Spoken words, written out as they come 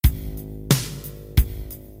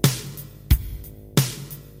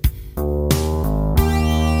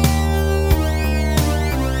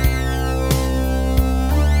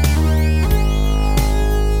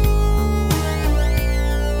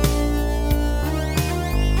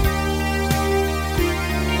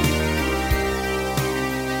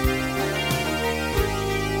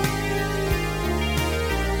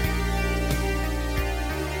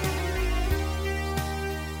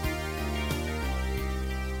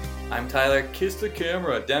I'm Tyler, kiss the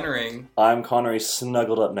camera, Dennering. I'm Konnery,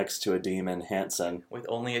 snuggled up next to a demon, Hanson. With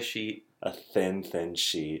only a sheet. A thin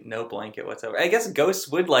sheet. No blanket whatsoever. I guess ghosts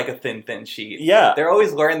would like a thin sheet. Yeah. They're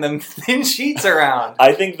always wearing them thin sheets around.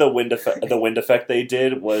 I think the wind effect they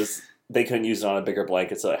did was they couldn't use it on a bigger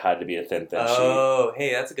blanket, so it had to be a thin sheet. Oh,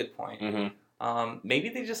 hey, that's a good point. Mm-hmm. Maybe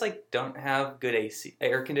they just don't have good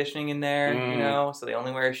air conditioning in there, so they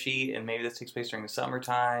only wear a sheet, and maybe this takes place during the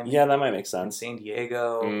summertime. Yeah, that might make sense. In San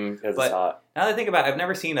Diego. Because but it's hot. Now that I think about it, I've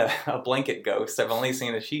never seen a blanket ghost. I've only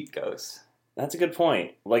seen a sheet ghost. That's a good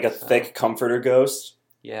point. Like a thick comforter ghost.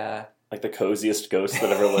 Yeah. Like the coziest ghost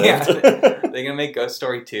that ever lived. Yeah. They're going to make Ghost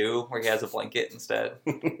Story 2 where he has a blanket instead.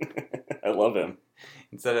 I love him.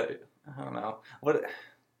 Instead of, I don't know. What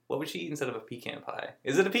would she eat instead of a pecan pie?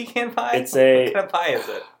 Is it a pecan pie? What kind of pie is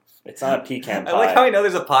it? It's not a pecan pie. I like how I know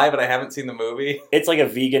there's a pie, but I haven't seen the movie. It's like a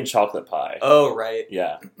vegan chocolate pie. Oh, right.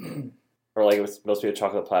 Yeah. Or like it was supposed to be a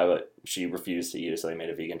chocolate pie, but she refused to eat it, so they made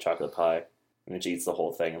a vegan chocolate pie. And then she eats the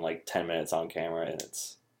whole thing in like 10 minutes on camera, and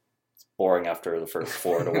it's boring after the first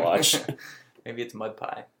 4 to watch. Maybe it's mud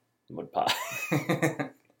pie. Mud pie.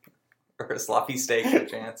 Or a sloppy steak, for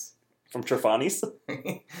chance. From Trofani's?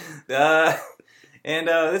 And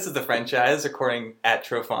this is the Friendchise, recording at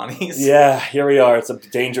Trofani's. Yeah, here we are. It's a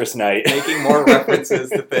dangerous night. Making more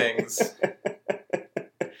references to things.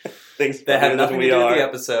 Things that have nothing to do with the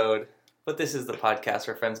episode. But this is the podcast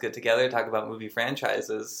where friends get together, talk about movie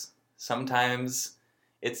franchises. Sometimes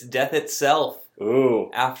it's death itself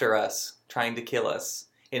after us, trying to kill us.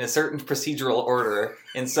 In a certain procedural order,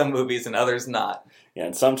 in some movies and others not. Yeah,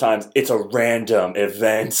 and sometimes it's a random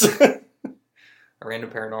event. A random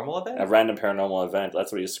paranormal event? A random paranormal event.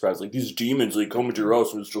 That's what he describes. Like, these demons, they come into your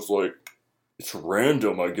house, and it's just like, it's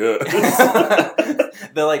random, I guess.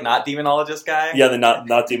 The, not demonologist guy? Yeah, the not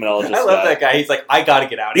demonologist guy. I love that guy. He's like, I gotta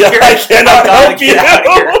get out of here. I cannot help you.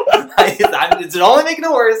 It's only making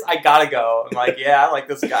it worse. I gotta go. I'm like, yeah, I like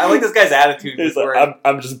this guy. I like this guy's attitude. He's like,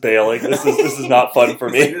 I'm just bailing. This is not fun for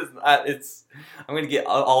me. I'm gonna get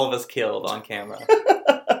all of us killed on camera.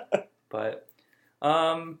 But,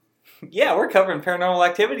 yeah, we're covering Paranormal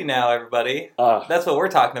Activity now, everybody. That's what we're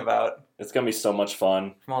talking about. It's going to be so much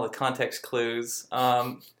fun. From all the context clues.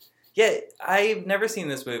 Yeah, I've never seen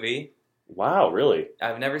this movie. Wow, really?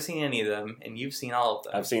 I've never seen any of them, and you've seen all of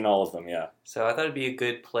them. I've seen all of them, yeah. So I thought it'd be a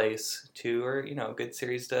good place to, or, a good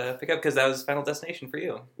series to pick up, because that was Final Destination for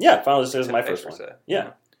you. Yeah, Final Destination was my first one.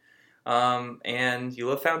 Yeah. And you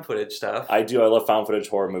love found footage stuff. I do. I love found footage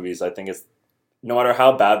horror movies. I think it's, no matter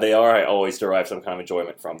how bad they are, I always derive some kind of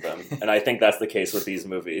enjoyment from them. And I think that's the case with these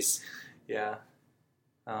movies. Yeah.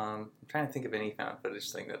 I'm trying to think of any found footage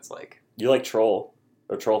thing that's like... You like Troll?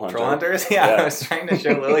 Or Troll Hunter? Troll Hunters? Yeah, I was trying to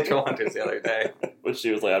show Lily Troll Hunters the other day. But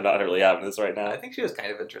she was like, I'm not really having this right now. I think she was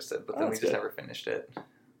kind of interested, but then we just never finished it.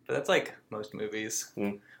 But that's like most movies.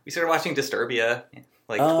 We started watching Disturbia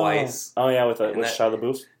twice. Oh yeah, with Shia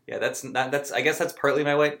LaBeouf? Yeah, that's. I guess that's partly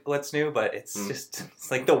my what's new, but it's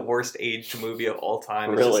it's like the worst aged movie of all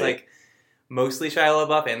time. It's really? Just like mostly Shia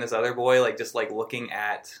LaBeouf and this other boy just looking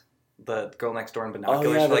at the girl next door in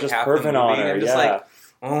binoculars for half the movie. And I'm just like,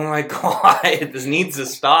 oh my god, this needs to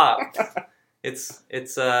stop. It's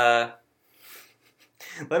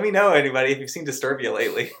let me know, anybody, if you've seen Disturbia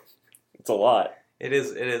lately. It's a lot. It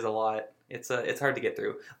is a lot. It's hard to get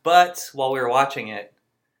through. But while we were watching it,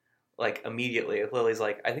 immediately, Lily's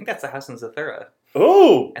like, I think that's the house in Zathura.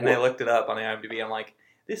 Ooh! And I looked it up on IMDb. I'm like,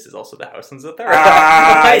 this is also the house in Zathura.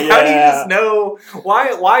 How do you just know?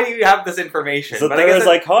 Why do you have this information? Zathura is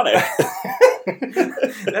iconic.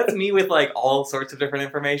 That's me with all sorts of different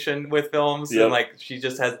information with films. Yep. And she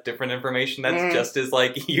just has different information that's just as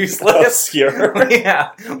useless. Obscure.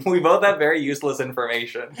 Yeah. We both have very useless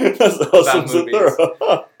information that's about movies.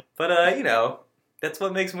 Zathura. But that's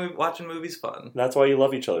what makes watching movies fun. That's why you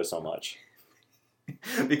love each other so much.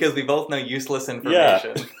 Because we both know useless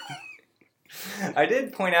information. Yeah. I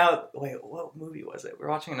did point out, what movie was it? We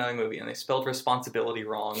were watching another movie and they spelled responsibility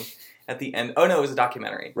wrong at the end. Oh no, it was a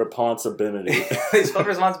documentary. Responsibility. They spelled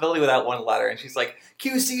responsibility without one letter and she's like,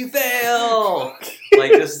 QC fail!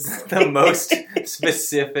 Just the most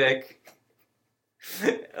specific,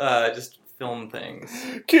 just film things.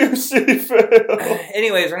 QC fail!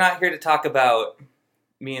 Anyways, we're not here to talk about,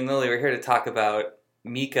 me and Lily, we're here to talk about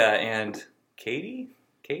Mika and Katie?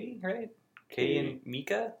 Katie, right? Katie and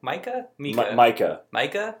Mika? Micah? Mika. Micah.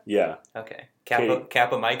 Micah? Yeah. Okay.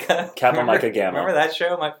 Kappa Micah? Kappa Micah Gamma. Remember that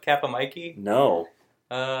show, Kappa Mikey? No.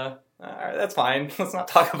 Alright, that's fine. Let's not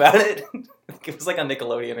talk about it. It was on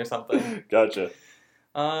Nickelodeon or something. Gotcha.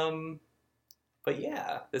 But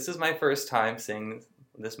yeah, this is my first time seeing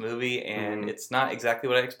this movie, and it's not exactly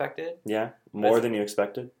what I expected. Yeah, more than you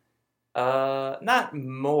expected? Not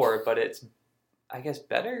more, but it's, I guess,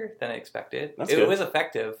 better than I expected. That's good. It was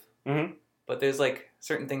effective, mm-hmm. but there's like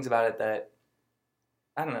certain things about it that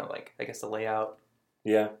I don't know, like I guess the layout,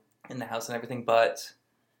 in the house and everything. But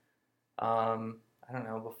I don't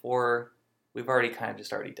know. Before we've already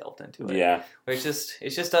delved into it. Yeah, it's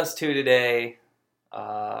just us two today.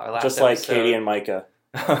 Our last just like episode, Katie and Micah.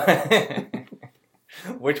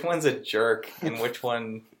 Which one's a jerk and which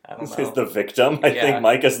one, I don't know. Is the victim? I think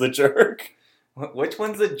Micah's the jerk. Which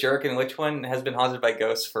one's the jerk and which one has been haunted by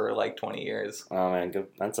ghosts for like 20 years? Oh man,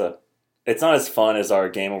 it's not as fun as our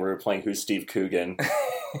game where we were playing Who's Steve Coogan.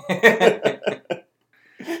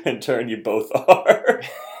 In turn, you both are.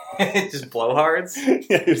 Just blowhards?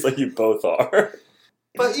 Yeah, he was like, you both are.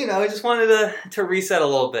 But, I just wanted to reset a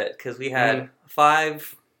little bit because we had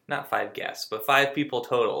not 5 guests, but 5 people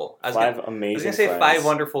total. Amazing I was going to say friends. 5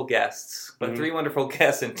 wonderful guests, but 3 wonderful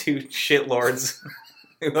guests and 2 shitlords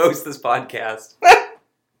who host this podcast.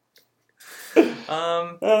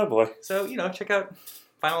 Oh boy. So, check out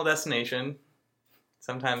Final Destination,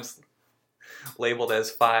 sometimes labeled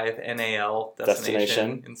as 5 NAL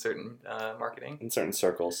destination in certain marketing. In certain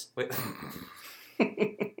circles.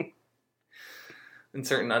 In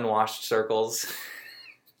certain unwashed circles.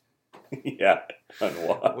 Yeah,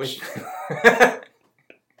 unwashed.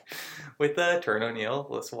 With Tern O'Neill,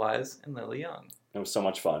 Alyssa Wise, and Lily Young. It was so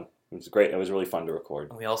much fun. It was great. It was really fun to record.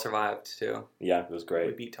 And we all survived, too. Yeah, it was great.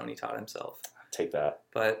 We beat Tony Todd himself. Take that.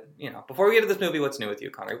 But, before we get to this movie, what's new with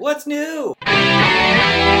you, Konnery? What's new?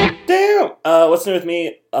 Damn! What's new with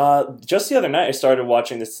me? Just the other night, I started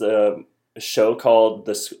watching this show called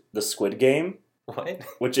The Squid Game. What?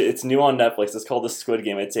 Which it's new on Netflix. It's called The Squid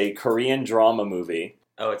Game. It's a Korean drama movie.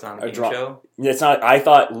 Oh, it's not a game show? It's not. I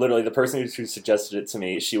thought literally the person who suggested it to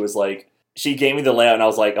me, she was like, she gave me the layout, and I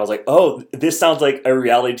was like, oh, this sounds like a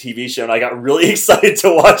reality TV show, and I got really excited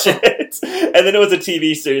to watch it. And then it was a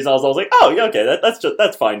TV series, and I was like, oh, yeah, okay,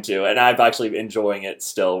 that's fine too. And I'm actually enjoying it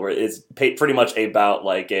still. Where it's pretty much about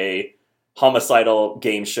like a homicidal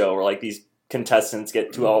game show where like these contestants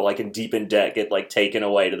get to all like in debt, get like taken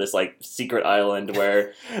away to this like secret island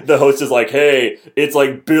where the host is like, hey, it's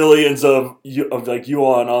like billions of like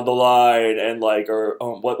yuan on the line, and like, or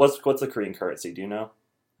what's the Korean currency? Do you know?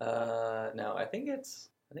 No, I think it's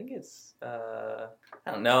I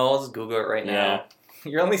don't know. I'll just Google it right now.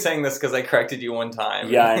 You're only saying this because I corrected you one time.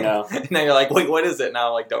 Yeah, I know. And now you're like, wait, what is it? Now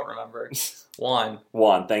I like don't remember.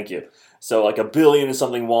 Won, thank you. So like 1 billion and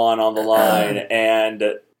something won on the line, and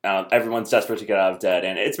everyone's desperate to get out of debt,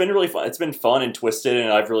 and it's been really fun. It's been fun and twisted,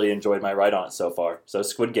 and I've really enjoyed my ride on it so far. So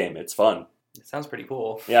Squid Game, it's fun. It sounds pretty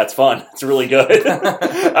cool. Yeah, it's fun. It's really good.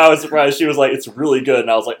 I was surprised. She was like, it's really good.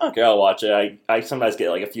 And I was like, okay, I'll watch it. I sometimes get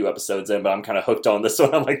like a few episodes in, but I'm kind of hooked on this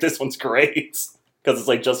one. I'm like, this one's great. Because it's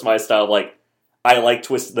like just my style. Like, I like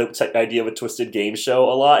the idea of a twisted game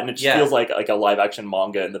show a lot. And it just feels like a live action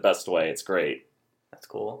manga in the best way. It's great. That's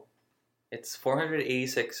cool. It's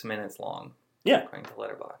 486 minutes long. Yeah. According to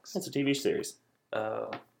Letterboxd. It's a TV series.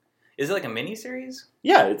 Is it like a mini-series?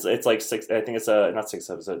 Yeah, it's like 6, I think it's not 6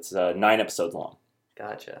 episodes, it's 9 episodes long.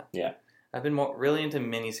 Gotcha. Yeah. I've been really into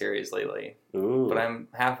mini-series lately. Ooh. But I'm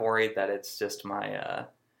half worried that it's just my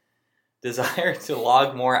desire to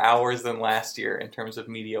log more hours than last year in terms of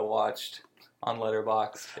media watched on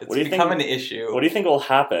Letterboxd. It's become an issue. What do you think will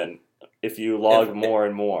happen if you log more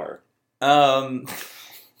and more?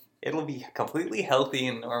 It'll be completely healthy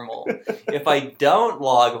and normal. If I don't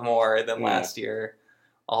log more than last year,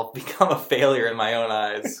 I'll become a failure in my own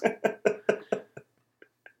eyes.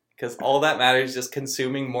 Because all that matters is just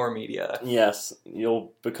consuming more media. Yes,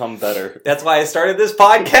 you'll become better. That's why I started this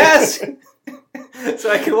podcast!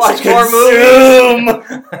 So I can watch more movies!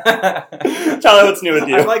 Tyler, what's new with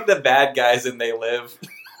you? I'm like the bad guys in They Live.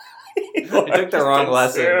 I took the wrong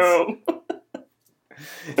lessons.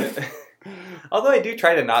 Although I do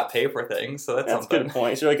try to not pay for things, so that's something. A good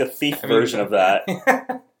point. So you're like a thief version of that.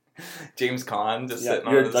 James Caan just sitting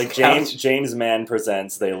on his like couch. James Mann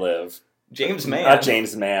presents They Live. James Mann? Not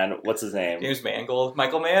James Mann. What's his name? James Mangold.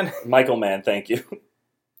 Michael Mann? Michael Mann, thank you.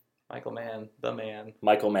 Michael Mann. The man.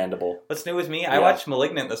 Michael Mandible. What's new with me? I watched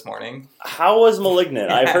Malignant this morning. How was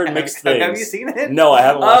Malignant? I've heard mixed things. Have you seen it? No, I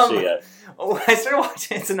haven't watched it yet. Oh, I started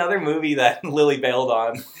watching. It's another movie that Lily bailed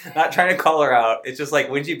on. Not trying to call her out. It's just like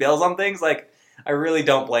when she bails on things, like, I really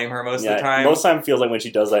don't blame her most of the time. Most time it feels like when she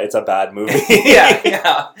does that, it's a bad movie.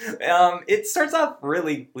 yeah. It starts off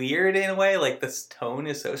really weird in a way. Like, this tone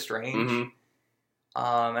is so strange. Mm-hmm.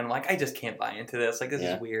 And I'm like, I just can't buy into this. Like, this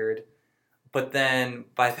is weird. But then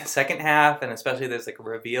by the second half, and especially there's like a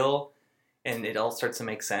reveal, and it all starts to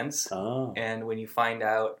make sense. Oh. And when you find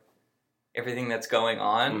out everything that's going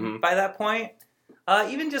on by that point,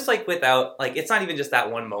 Even just like without like, it's not even just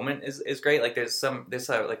that one moment is great. Like there's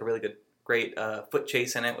like a really great foot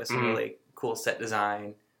chase in it with some really cool set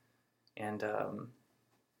design, and and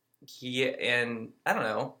I don't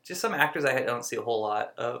know, just some actors I don't see a whole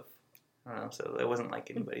lot of. I don't know, so it wasn't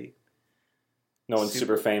like anybody. No one's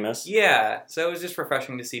super famous. Yeah, so it was just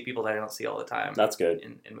refreshing to see people that I don't see all the time. That's good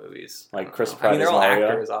in movies. Like Chris Pratt. They're all Mario.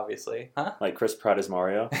 Actors, obviously, huh? Like Chris Pratt as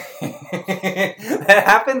Mario. That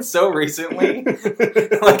happened so recently.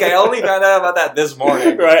 Like I only found out about that this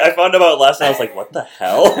morning. Right, I found out last night. I was like, "What the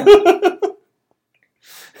hell?"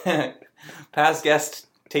 Past guest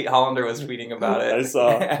Tate Hollander was tweeting about it. I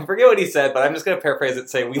saw. I forget what he said, but I'm just going to paraphrase it and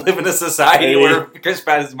say, we live in a society where Chris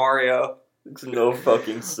Pratt is Mario. Makes no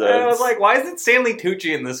fucking sense. And I was like, why isn't Stanley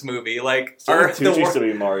Tucci in this movie? Like, Stanley Tucci used to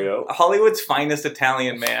be Mario. Hollywood's finest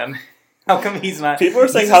Italian man. How come he's not? People are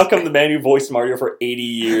saying, how come the man who voiced Mario for 80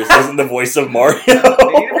 years isn't the voice of Mario? They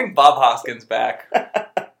need to bring Bob Hoskins back.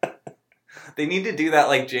 They need to do that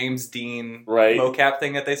like James Dean mocap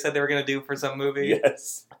thing that they said they were going to do for some movie.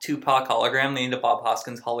 Yes. Tupac hologram. They need a Bob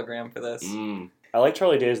Hoskins hologram for this. I like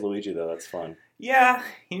Charlie Day's Luigi, though. That's fun. Yeah.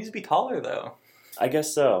 He needs to be taller, though. I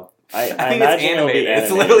guess so. I think imagine it's animated.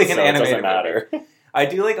 It's literally an so animated. It doesn't matter. I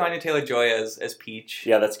do like Anya Taylor-Joy as Peach.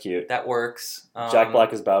 Yeah, that's cute. That works. Jack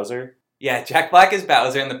Black as Bowser. Yeah, Jack Black is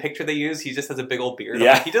Bowser. In the picture they use, he just has a big old beard.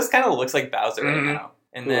 Yeah. Like, he just kind of looks like Bowser right now.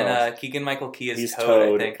 And then Keegan-Michael Key is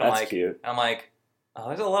Toad, I think. That's cute. I'm like, oh,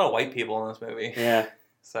 there's a lot of white people in this movie. Yeah.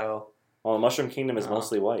 So. Well, the Mushroom Kingdom is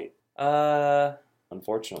mostly white.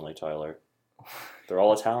 Unfortunately, Tyler. They're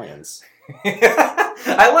all Italians.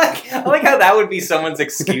 I like how that would be someone's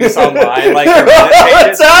excuse online. Like they're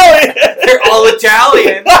all Italian. They're all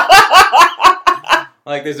Italian.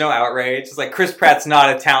 Like there's no outrage. It's like Chris Pratt's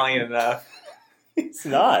not Italian enough. He's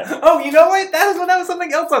not. Oh, you know what? That was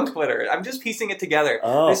something else on Twitter. I'm just piecing it together.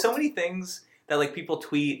 Oh. There's so many things that like people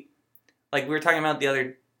tweet. Like we were talking about the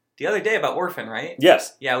other day about Orphan, right?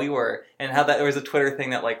 Yes. Yeah, we were, and how that there was a Twitter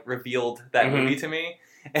thing that like revealed that movie to me,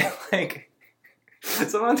 and like.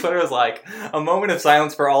 Someone on Twitter was like, a moment of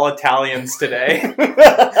silence for all Italians today. And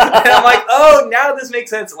I'm like, oh, now this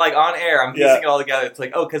makes sense. Like, on air, I'm piecing it all together. It's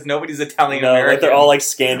like, oh, because nobody's Italian-American. No, like they're all, like,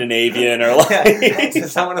 Scandinavian or, like... So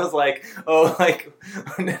someone was like, oh, like,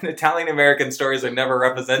 Italian-American stories are never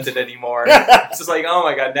represented anymore. It's just like, oh,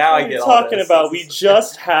 my God, now I get all this. Talking about, we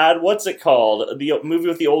just had, what's it called? The movie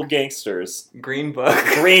with the old gangsters. Green Book.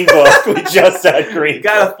 Green Book. We just had Green Book. You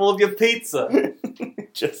gotta fold your pizza.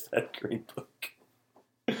 Just had Green Book.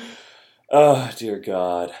 Oh, dear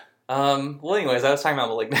God. Well, anyways, I was talking about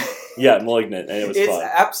Malignant. Yeah, Malignant, and it was fun. It's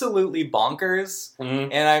absolutely bonkers,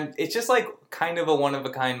 and it's just like kind of a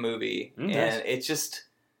one-of-a-kind movie, and it's just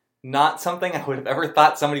not something I would have ever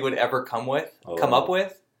thought somebody would ever come up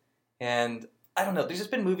with, and I don't know, there's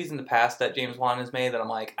just been movies in the past that James Wan has made that I'm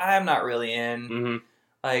like, I'm not really in,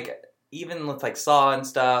 like, even with like Saw and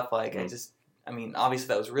stuff, like, I mean, obviously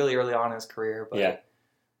that was really early on in his career, but... Yeah.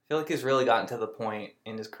 I feel like he's really gotten to the point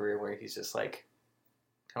in his career where he's just like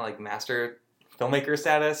kind of like master filmmaker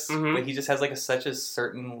status, but he just has like such a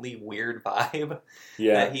certainly weird vibe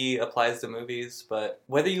that he applies to movies. But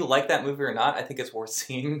whether you like that movie or not, I think it's worth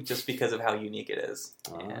seeing just because of how unique it is.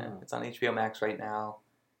 Yeah, it's on HBOMax right now.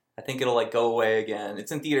 I think it'll like go away again.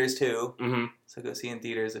 It's in theaters too, so go see it in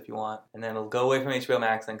theaters if you want, and then it'll go away from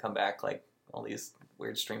HBOMax and come back like all these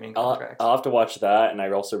weird streaming contracts. I'll have to watch that, and I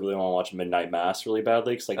also really want to watch Midnight Mass really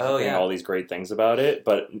badly because like hearing all these great things about it.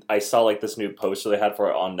 But I saw like this new poster they had for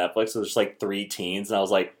it on Netflix. It was just like 3 teens, and I was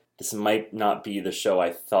like, this might not be the show I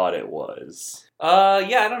thought it was.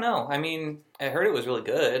 Yeah, I don't know. I mean, I heard it was really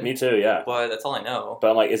good. Me too, yeah. But that's all I know. But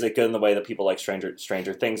I'm like, is it good in the way that people like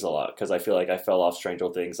Stranger Things a lot? Because I feel like I fell off Stranger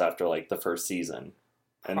Things after like the first season.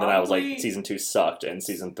 And then I was like, season 2 sucked, and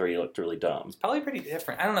season 3 looked really dumb. It's probably pretty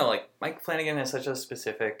different. I don't know, like, Mike Flanagan has such a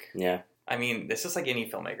specific... Yeah. I mean, it's just like any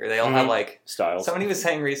filmmaker. They all have, like... Styles. Somebody was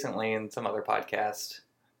saying recently in some other podcast,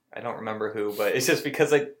 I don't remember who, but it's just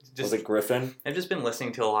because I just... Was it Griffin? I've just been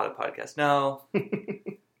listening to a lot of podcasts. No.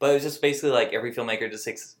 But it's just basically like every filmmaker just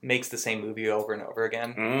makes the same movie over and over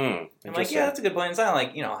again. I'm like, yeah, that's a good point. It's not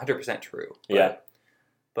like, 100% true. But, yeah.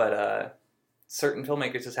 But certain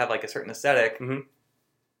filmmakers just have, like, a certain aesthetic...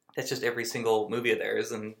 It's just every single movie of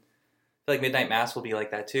theirs, and I feel like Midnight Mass will be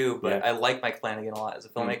like that too, but I like Mike Flanagan a lot as a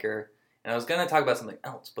filmmaker, and I was going to talk about something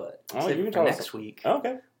else, but for next week. Oh,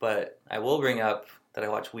 okay. But I will bring up that I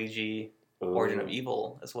watched Ouija, Origin of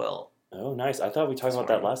Evil, as well. Oh, nice. I thought we talked about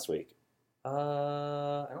that last week.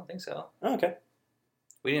 I don't think so. Oh, okay.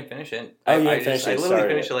 We didn't finish it. Oh, you didn't finish it? I literally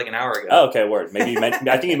finished it like an hour ago. Oh, okay, word. Maybe I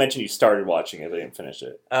think you mentioned you started watching it, but didn't finish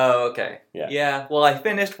it. Oh, okay. Yeah. Well, I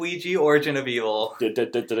finished Ouija, Origin of Evil.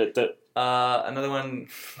 Another one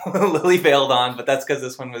Lily failed on, but that's because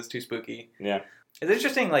this one was too spooky. Yeah. It's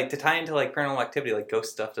interesting, like, to tie into, like, Paranormal Activity, like,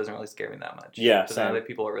 ghost stuff doesn't really scare me that much. Yeah, but then other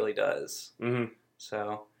people it really does. Mm-hmm.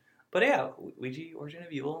 So, but yeah, Ouija, Origin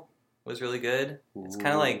of Evil was really good. It's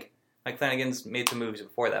kind of like Mike Flanagan's made some movies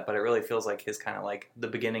before that, but it really feels like his kind of, like, the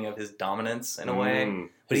beginning of his dominance in a way.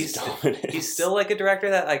 But he's still, like, a director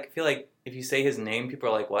that, like, I feel like if you say his name, people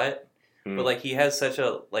are like, what? But, like, he has such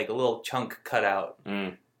a, like, a little chunk cut out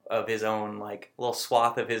of his own, like, little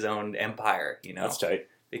swath of his own empire, you know? That's tight.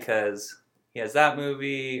 Because he has that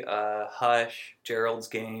movie, Hush, Gerald's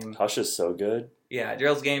Game. Hush is so good. Yeah,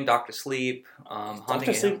 Gerald's Game, Dr. Sleep, Haunting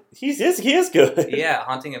Dr. Sleep, he is good. Yeah,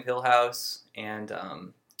 Haunting of Hill House, and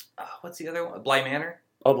what's the other one? Bly Manor?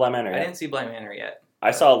 Oh, Bly Manor, yeah. I didn't see Bly Manor yet.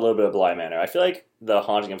 I saw a little bit of Bly Manor. I feel like the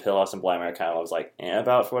Haunting of Hill House and Bly Manor kind of was like,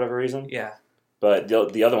 about for whatever reason. Yeah. But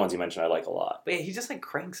the other ones you mentioned I like a lot. But yeah, he just, like,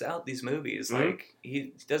 cranks out these movies. Like,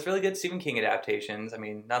 he does really good Stephen King adaptations. I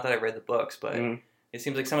mean, not that I've read the books, but it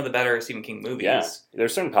seems like some of the better Stephen King movies. Yeah,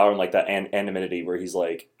 there's certain power in, like, that anonymity where he's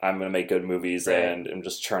like, I'm going to make good movies and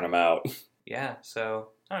just churn them out. Yeah, so,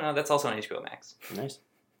 I don't know, that's also on HBOMax. Nice.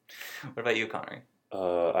 What about you, Konnery? I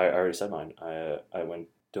already said mine. I went...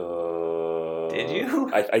 Did you?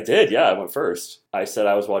 I did, yeah, I went first. I said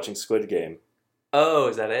I was watching Squid Game. Oh,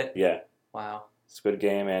 is that it? Yeah. Wow. Squid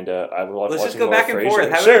Game, and I was watching more Frasier. Let's just go back and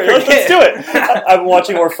forth. Sure, let's do it. I've been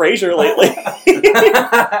watching more Frasier lately.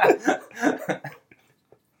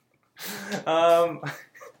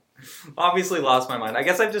 Obviously lost my mind. I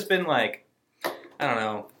guess I've just been like, I don't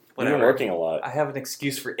know. Whatever. You've been working a lot. I have an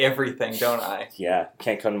excuse for everything, don't I? Yeah.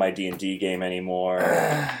 Can't come to my D&D game anymore.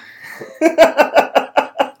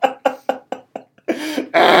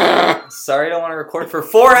 Sorry, I don't want to record for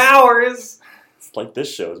 4 hours. It's like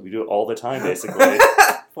this show. We do it all the time, basically.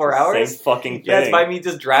 4 hours? Same fucking thing. Yeah, it's by me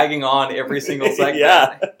just dragging on every single segment.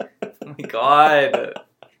 Yeah. Oh my god.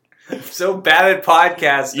 I'm so bad at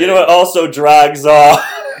podcasting. You know what also drags on?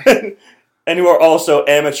 And who are also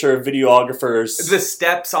amateur videographers. The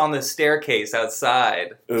steps on the staircase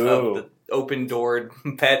outside of the open-doored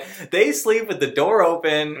bed. They sleep with the door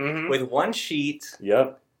open with one sheet.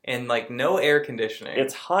 Yep. And, like, no air conditioning.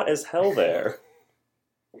 It's hot as hell there.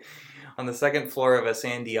 On the second floor of a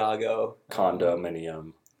San Diego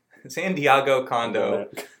condominium. San Diego condo.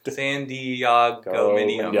 San Diego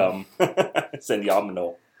minium. San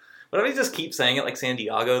Diego. What if I just keep saying it like San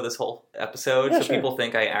Diego this whole episode, so people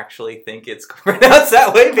think I actually think it's pronounced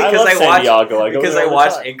that way because I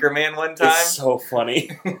watched Anchorman one time. It's so funny.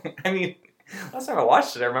 I mean, last time I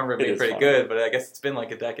watched it, I remember it being pretty good, but I guess it's been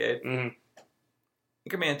like a decade.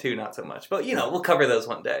 Anchorman 2, not so much, but we'll cover those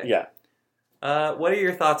one day. Yeah. What are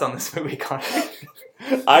your thoughts on this movie, Connor?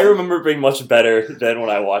 I remember it being much better than when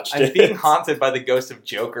I watched it. I'm being haunted by the ghost of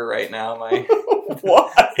Joker right now.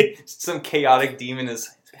 Why? Some chaotic demon is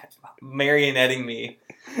marionetting me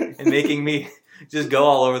and making me just go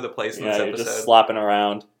all over the place in this episode. You're just slapping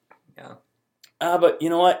around. Yeah. But you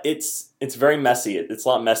know what? It's very messy. It's a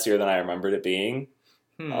lot messier than I remembered it being.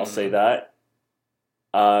 I'll say that.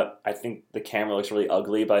 I think the camera looks really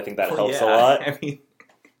ugly, but I think that helps a lot. I mean,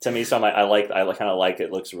 to me, so I kind of like it.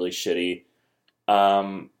 It looks really shitty.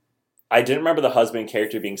 I didn't remember the husband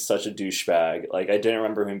character being such a douchebag. Like, I didn't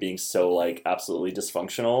remember him being so, like, absolutely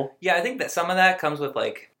dysfunctional. Yeah, I think that some of that comes with,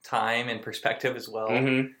 like, time and perspective as well.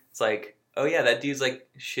 It's like, oh yeah, that dude's, like,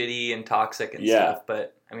 shitty and toxic and stuff.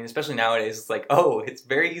 But, I mean, especially nowadays, it's like, oh, it's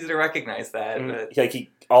very easy to recognize that. But...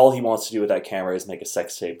 Like, all he wants to do with that camera is make a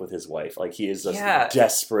sex tape with his wife. Like, he is just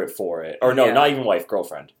desperate for it. Or no, not even wife,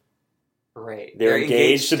 girlfriend. Right. They're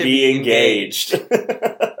engaged to be engaged.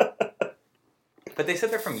 But they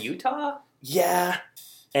said they're from Utah? Yeah.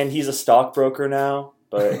 And he's a stockbroker now,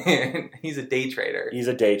 but... He's a day trader. He's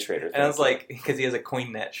a day trader. And I was like, because he has a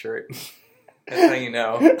CoinNet shirt. That's how you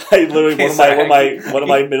know. I literally, one of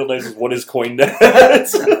my middle names is, what is CoinNet?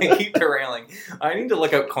 I keep derailing. I need to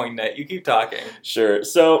look up CoinNet. You keep talking. Sure.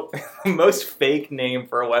 So... Most fake name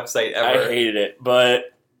for a website ever. I hated it,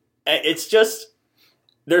 but it's just...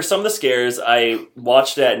 There's some of the scares. I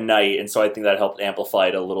watched it at night, and so I think that helped amplify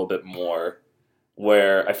it a little bit more.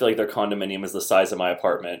 Where I feel like their condominium is the size of my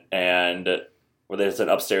apartment, and where there's an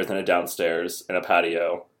upstairs and a downstairs and a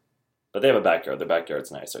patio. But they have a backyard. Their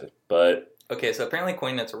backyard's nicer. But okay, so apparently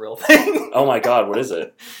CoinNet's a real thing. Oh my god, what is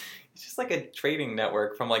it? It's just like a trading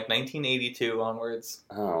network from like 1982 onwards.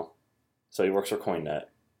 Oh. So he works for CoinNet.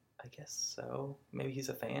 I guess so. Maybe he's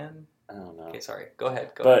a fan? I don't know. Okay, sorry. Go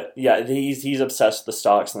ahead. But yeah, he's obsessed with the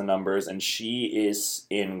stocks and the numbers, and she is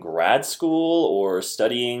in grad school or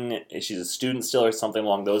studying. She's a student still or something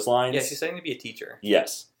along those lines. Yeah, she's studying to be a teacher.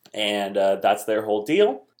 Yes. And that's their whole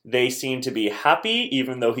deal. they seem to be happy,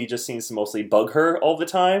 even though he just seems to mostly bug her all the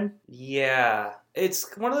time. Yeah.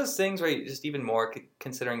 It's one of those things where you just even more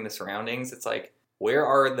considering the surroundings, it's like, where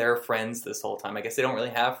are their friends this whole time? I guess they don't really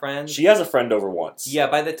have friends. She has a friend over once. Yeah,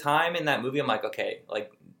 by the time in that movie, I'm like, okay,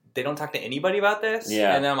 like, they don't talk to anybody about this?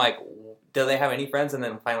 Yeah. And then I'm like, do they have any friends? And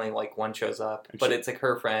then finally, like, one shows up, but it's like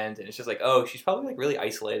her friend, and it's just like, oh, she's probably like really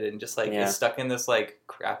isolated and just like is stuck in this like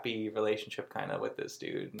crappy relationship kind of with this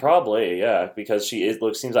dude. Probably, yeah, because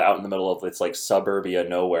seems like out in the middle of this like suburbia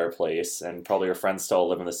nowhere place, and probably her friends still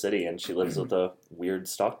live in the city, and she lives with a weird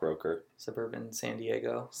stockbroker. Suburban San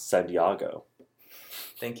Diego. Santiago.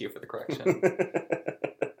 Thank you for the correction.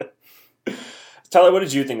 Tyler, what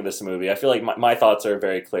did you think of this movie? I feel like my thoughts are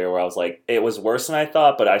very clear, where I was like, it was worse than I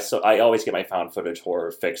thought, but I always get my found footage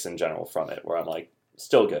horror fix in general from it, where I'm like,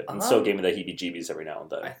 still good, and still gave me the heebie-jeebies every now and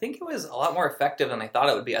then. I think it was a lot more effective than I thought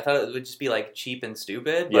it would be. I thought it would just be like cheap and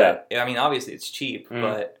stupid, but I mean, obviously it's cheap,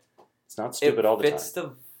 but it's not stupid all the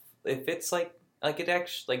time. It fits like it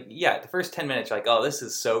actually, like, the first 10 minutes, you're like, oh, this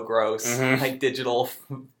is so gross, like digital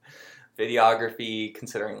videography,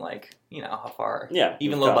 considering like, you know, how far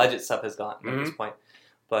even low budget stuff has gotten at this point.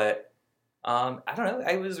 But I don't know,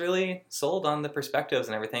 I was really sold on the perspectives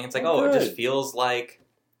and everything. It's like, it just feels like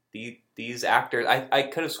these actors, I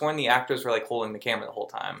could have sworn the actors were like holding the camera the whole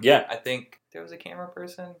time. I think there was a camera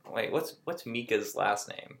person. Wait, what's Mika's last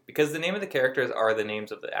name? Because the name of the characters are the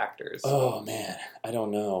names of the actors. Oh man, I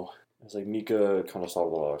don't know. It's like Mika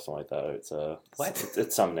Konosalva or something like that. It's what?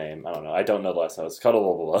 It's some name. I don't know. I don't know the last name. It's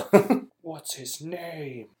Cuddle. What's his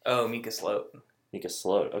name? Oh, Mika Sloat. Mika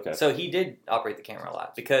Sloat. Okay. So he did operate the camera a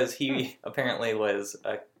lot because he apparently was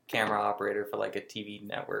a camera operator for like a TV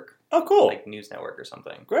network. Oh, cool. Like news network or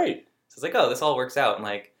something. Great. So it's like, oh, this all works out. And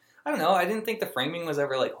like, I don't know. I didn't think the framing was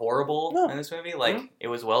ever like horrible in this movie. Like it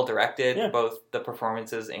was well directed, both the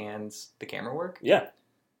performances and the camera work. Yeah.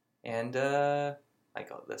 And like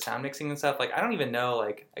the sound mixing and stuff. Like I don't even know.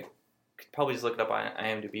 Like I could probably just look it up on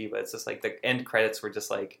IMDb, but it's just like the end credits were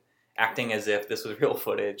just like acting as if this was real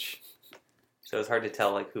footage. So it's hard to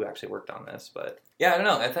tell like who actually worked on this. But yeah, I don't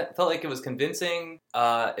know. I felt like it was convincing.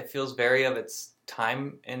 It feels very of its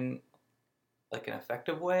time in like an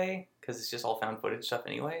effective way because it's just all found footage stuff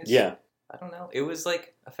anyways. Yeah. I don't know. It was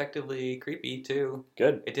like effectively creepy too.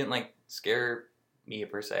 Good. It didn't like scare me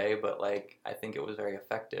per se, but like I think it was very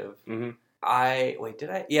effective. Mm-hmm. Did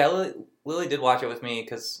I? Yeah, Lily did watch it with me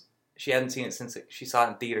because she hadn't seen it since she saw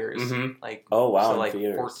it in theaters. Mm-hmm. Like, oh wow, so like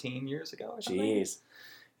theaters. 14 years ago or something. Jeez.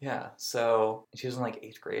 Yeah, so she was in like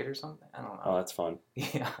 8th grade or something. I don't know. Oh, that's fun.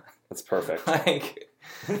 Yeah, that's perfect. Like,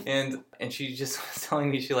 and she just was telling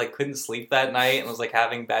me she like couldn't sleep that night and was like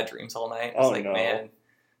having bad dreams all night. I was like, man.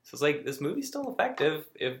 So it's like this movie's still effective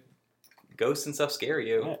if ghosts and stuff scare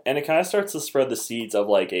you. Yeah, and it kind of starts to spread the seeds of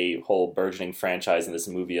like a whole burgeoning franchise in this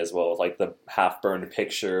movie as well, with like the half-burned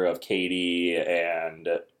picture of Katie and...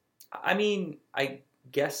 I mean, I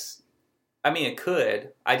guess... I mean, it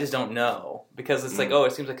could. I just don't know. Because it's like,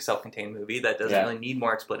 it seems like a self-contained movie that doesn't really need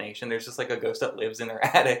more explanation. There's just like a ghost that lives in their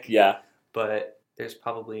attic. Yeah. But there's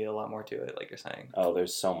probably a lot more to it, like you're saying. Oh,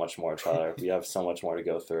 there's so much more, Tyler. We have so much more to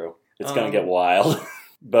go through. It's going to get wild.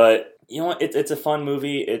 But, you know what? It's a fun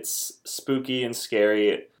movie. It's spooky and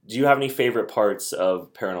scary. Do you have any favorite parts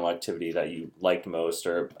of Paranormal Activity that you liked most,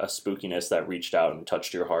 or a spookiness that reached out and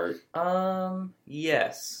touched your heart?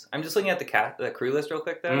 Yes. I'm just looking at the crew list real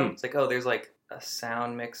quick, though. It's like, there's like a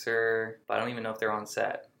sound mixer, but I don't even know if they're on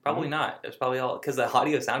set. Probably not. It's probably all... Because the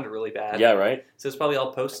audio sounded really bad. Yeah, right? So it's probably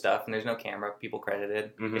all post stuff, and there's no camera people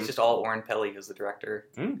credited. Mm-hmm. It's just all Oren Peli who's the director,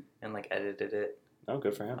 and like edited it. Oh,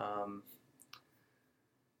 good for him.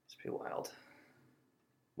 It's pretty wild.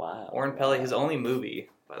 Wow. Oren Peli, his only movie,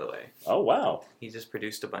 by the way. Oh, wow. He just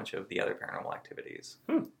produced a bunch of the other Paranormal Activities.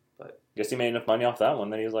 But guess he made enough money off that one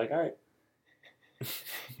that he was like, all right.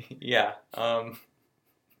 Yeah.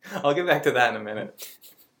 I'll get back to that in a minute.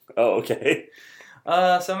 Oh, okay.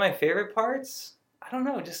 Some of my favorite parts? I don't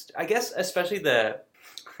know. Just, I guess, especially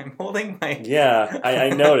I'm holding my... Yeah, I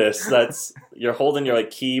noticed. You're holding your, like,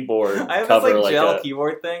 keyboard cover. I have this, like, gel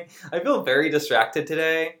keyboard thing. I feel very distracted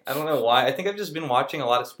today. I don't know why. I think I've just been watching a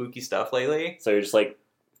lot of spooky stuff lately. So you're just, like,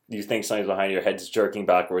 you think something's behind your head, just jerking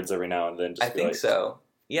backwards every now and then. I think so.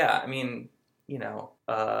 Yeah, I mean, you know,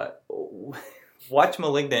 watch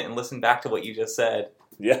Malignant and listen back to what you just said.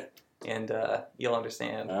 Yeah. And you'll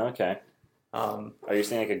understand. Okay. Are you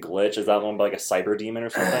saying, like, a glitch? Is that one like a cyber demon or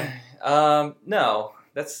something? No.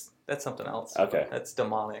 That's something else. Okay. That's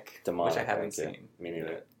demonic, which I haven't seen. Me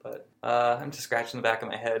neither. But I'm just scratching the back of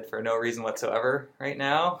my head for no reason whatsoever right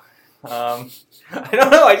now. I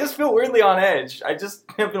don't know. I just feel weirdly on edge. I just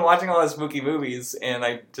have been watching all the spooky movies, and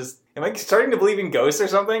am I starting to believe in ghosts or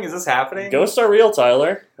something? Is this happening? Ghosts are real,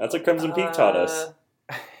 Tyler. That's what Crimson Peak taught us.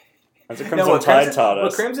 That's what Crimson Tide taught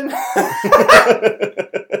us.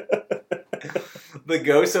 The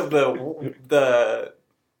ghost of the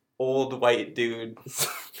old white dude,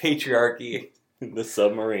 patriarchy. The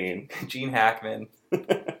submarine. Gene Hackman.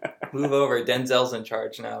 Move over. Denzel's in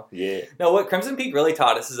charge now. Yeah. No, what Crimson Peak really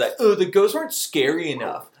taught us is that, the ghosts weren't scary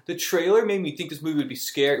enough. The trailer made me think this movie would be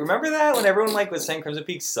scary. Remember that? When everyone was saying Crimson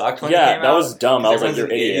Peak sucked when it came out? Yeah, that was dumb. I was like, you're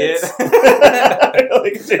idiots.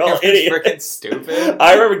 You're all idiots. Freaking stupid.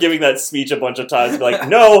 I remember giving that speech a bunch of times. Like,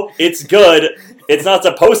 no, it's good. It's not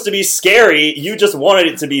supposed to be scary. You just wanted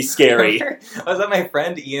it to be scary. I was at my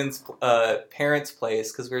friend Ian's parents'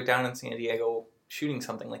 place because we were down in San Diego shooting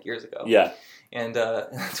something like years ago. Yeah. And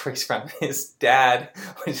that's where he's from. His dad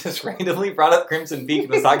just randomly brought up Crimson Peak and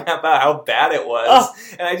was talking about how bad it was. Oh.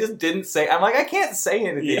 And I just didn't say... I'm like, I can't say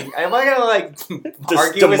anything. Yeah. I'm not going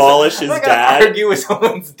to, demolish his dad? Argue with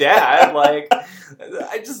someone's dad.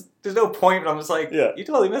 There's no point, but I'm just like, you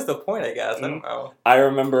totally missed the point, I guess. I don't know. I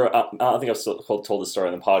remember... I don't think I've told this story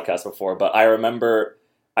on the podcast before, but I remember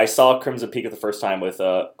I saw Crimson Peak the first time with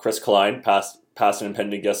Chris Klein, past and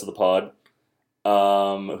impending guest of the pod.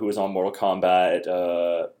 Who was on Mortal Kombat,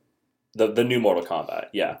 the new Mortal Kombat,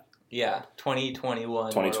 yeah. Yeah,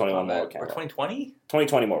 2021 Mortal Kombat. Or 2020?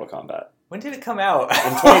 2020 Mortal Kombat. When did it come out?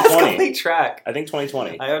 In 2020. Complete track. I think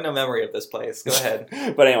 2020. I have no memory of this place. Go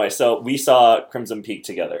ahead. But anyway, so we saw Crimson Peak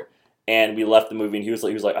together, and we left the movie, and he was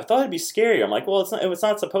like, I thought it'd be scary. I'm like, well, it's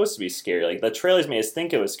not supposed to be scary. Like, the trailers made us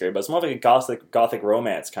think it was scary, but it's more like a gothic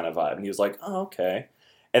romance kind of vibe. And he was like, oh, okay.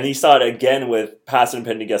 And he saw it again with past and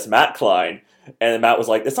impending guest Matt Klein. And then Matt was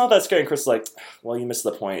like, it's not that scary. And Chris was like, well, you missed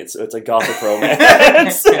the point. It's a gothic romance.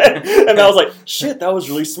 And Matt was like, shit, that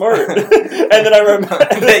was really smart. And then I remember...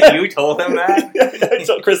 that you told him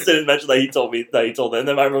that? Chris didn't mention that he told him. And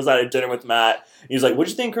then I was at a dinner with Matt. He was like,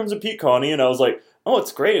 what'd you think of Crimson Peak, Connie? And I was like, oh,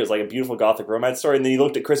 it's great. It was like a beautiful gothic romance story. And then he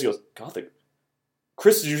looked at Chris. He goes, gothic?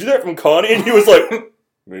 Chris, did you do that from Connie? And he was like,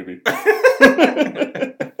 maybe.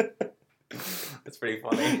 That's pretty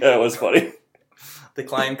funny. Yeah, it was funny. The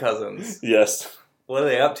Klein cousins. Yes. What are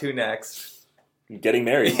they up to next? Getting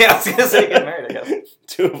married. Yeah, I was going to say getting married, I guess.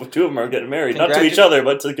 Two of them are getting married. Not to each other,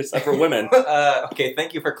 but to separate women. Okay,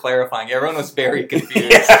 thank you for clarifying. Everyone was very confused.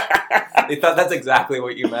 Yeah. They thought that's exactly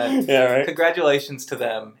what you meant. Yeah, right. Congratulations to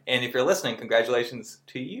them. And if you're listening, congratulations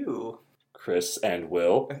to you. Chris and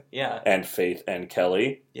Will. Yeah. And Faith and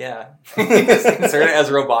Kelly. Yeah. Just insert it as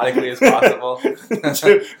robotically as possible.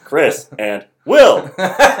 Chris and Will.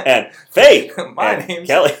 And Faith and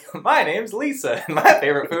Kelly. My name's Lisa. And my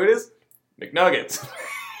favorite food is McNuggets.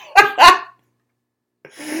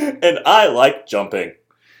 And I like jumping.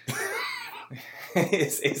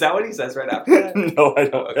 Is that what he says right after that? No, I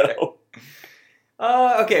don't know.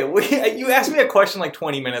 Okay, you asked me a question like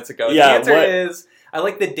 20 minutes ago. Yeah, the answer is... I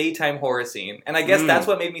like the daytime horror scene. And I guess that's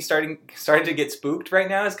what made me started to get spooked right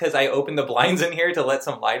now is because I opened the blinds in here to let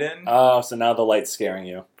some light in. Oh, so now the light's scaring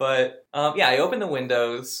you. But, I opened the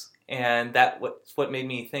windows, and that's what made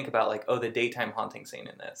me think about, the daytime haunting scene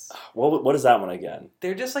in this. What is that one again?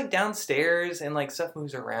 They're just, downstairs, and, stuff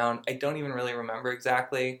moves around. I don't even really remember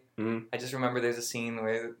exactly. Mm-hmm. I just remember there's a scene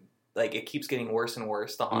where, it keeps getting worse and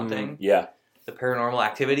worse, the haunting. Yeah. The paranormal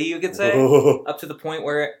activity, you could say. Up to the point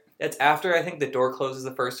where... It's after, I think, the door closes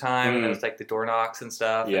the first time, and there's, the door knocks and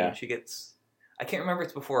stuff, and she gets... I can't remember if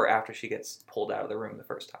it's before or after she gets pulled out of the room the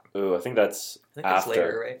first time. Ooh, I think that's after.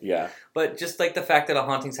 Later, right? Yeah. But just, the fact that a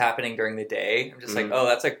haunting's happening during the day, I'm just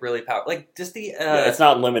that's, really powerful. Just the... it's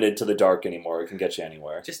not limited to the dark anymore. It can get you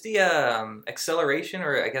anywhere. Just the acceleration,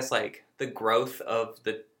 or I guess, the growth of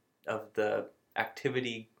the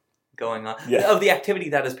activity going on. Yeah. Of the activity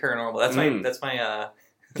that is paranormal. That's my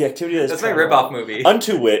the activity that is That's my ripoff movie.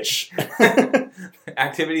 Unto which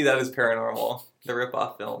activity that is paranormal. The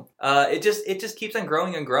ripoff film. It just keeps on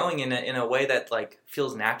growing and growing in a way that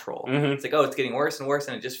feels natural. Mm-hmm. It's it's getting worse and worse,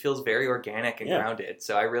 and it just feels very organic and grounded.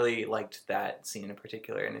 So I really liked that scene in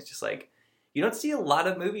particular, and it's just you don't see a lot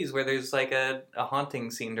of movies where there's a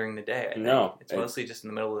haunting scene during the day. I think. No, it's mostly just in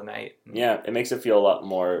the middle of the night. Yeah, it makes it feel a lot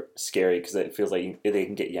more scary because it feels like they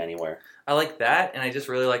can get you anywhere. I like that, and I just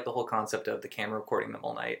really like the whole concept of the camera recording them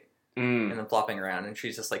all night. And then flopping around, and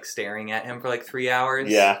she's just staring at him for 3 hours.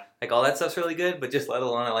 Yeah, all that stuff's really good. But just let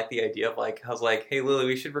alone, I like the idea of I was like, "Hey, Lily,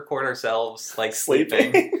 we should record ourselves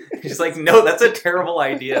sleeping." She's like, "No, that's a terrible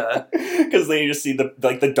idea." Because then you just see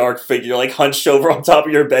the dark figure hunched over on top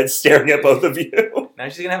of your bed, staring at both of you. Now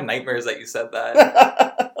she's gonna have nightmares that you said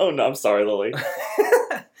that. Oh no, I'm sorry, Lily.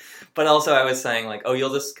 But also I was saying like, oh,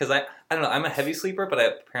 you'll just, because I don't know, I'm a heavy sleeper,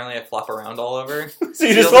 but apparently I flop around all over. So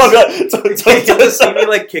you just want to you'll just see me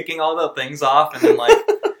like kicking all the things off, and then like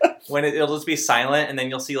when it'll just be silent, and then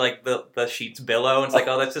you'll see like the sheets billow, and it's like,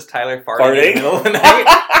 oh, that's just Tyler farting in the middle of the night.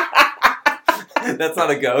 That's not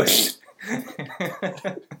a ghost.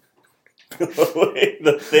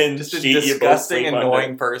 The thin just a sheet disgusting,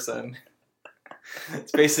 annoying person.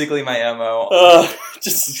 It's basically my MO.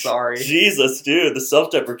 Just I'm sorry. Jesus, dude, the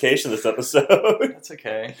self-deprecation of this episode. That's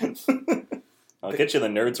okay. I'll get you the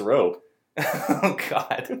nerd's rope. Oh,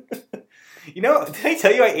 God. You know, did I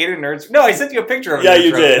tell you I ate a nerd's... No, I sent you a picture of Yeah, nerd's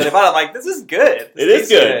you rope. did. And I'm like, this is good. It is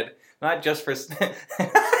good. Not just for...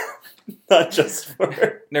 Not just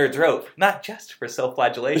for... Nerd's rope. Not just for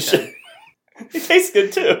self-flagellation. It tastes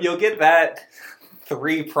good, too. You'll get that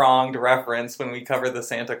 3-pronged reference when we cover the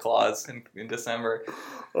Santa Claus in December.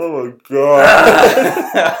 Oh, my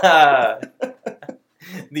God.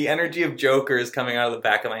 The energy of Joker is coming out of the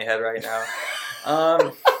back of my head right now.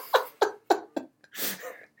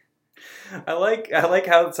 I like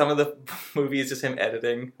how some of the movie is just him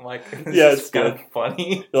editing. I'm like, this is kind of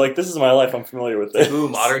funny. You're like, this is my life. I'm familiar with this. Ooh,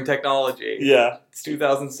 modern technology. Yeah. It's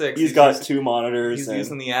 2006. He's got 2 monitors. He's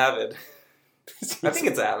using the Avid. I think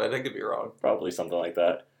it's Avid. I could be wrong. Probably something like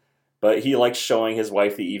that. But he likes showing his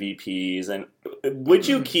wife the EVPs. And would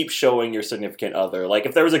you keep showing your significant other? Like,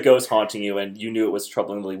 if there was a ghost haunting you and you knew it was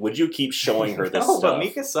troublingly, would you keep showing her this stuff? No, but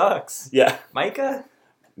Mika sucks. Yeah. Micah,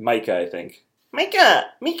 I think. Mika!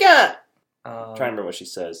 I'm trying to remember what she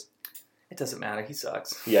says. It doesn't matter. He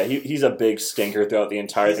sucks. Yeah, he's a big stinker throughout the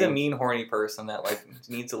entire thing. He's a mean, horny person that like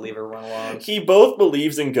needs to leave everyone alone. He both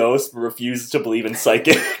believes in ghosts but refuses to believe in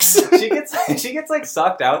psychics. she gets like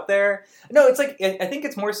sucked out there. No, it's like I think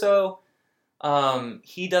it's more so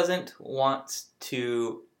he doesn't want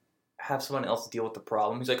to have someone else deal with the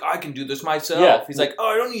problem. He's like, I can do this myself. Yeah. He's like, oh,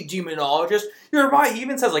 I don't need demonologists. He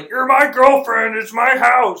even says like, you're my girlfriend. It's my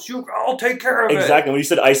house. I'll take care of it. Exactly. When you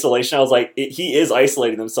said isolation, I was like, he is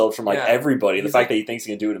isolating himself from everybody. The fact that he thinks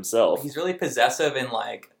he can do it himself. He's really possessive and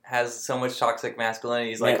like has so much toxic masculinity.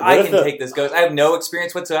 He's like, I can take this ghost. I have no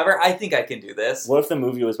experience whatsoever. I think I can do this. What if the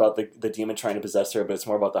movie was about the demon trying to possess her, but it's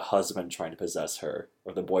more about the husband trying to possess her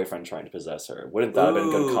or the boyfriend trying to possess her? Wouldn't that have been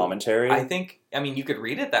good commentary? I mean, you could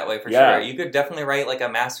read it that way for sure. You could definitely write like a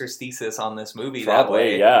master's thesis on this movie that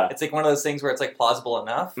way. Yeah. It's like one of those things where it's like plausible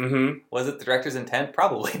enough. Mm-hmm. Was it the director's intent?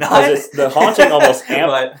 Probably not. The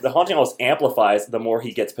haunting almost amplifies the more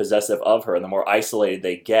he gets possessive of her and the more isolated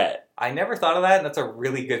they get. I never thought of that, and that's a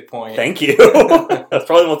really good point. Thank you. That's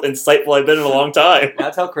probably the most insightful I've been in a long time. Now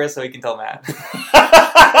tell Chris so he can tell Matt.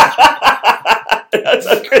 That's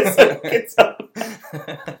how Chris can tell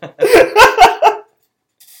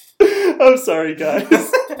I'm sorry, guys.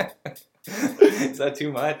 Is that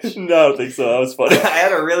too much? No, I don't think so. That was funny. I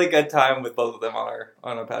had a really good time with both of them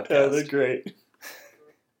on a podcast. Yeah, they're great.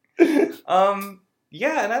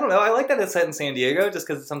 Yeah, and I don't know. I like that it's set in San Diego just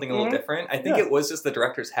because it's something a little different. I think it was just the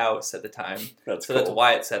director's house at the time. That's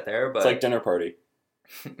why it's set there. But it's like Dinner Party.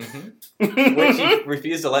 Mm-hmm. Which you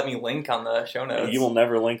refused to let me link on the show notes. You will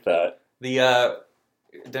never link that. The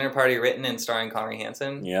Dinner Party written and starring Connery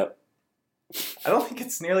Hansen. Yep. I don't think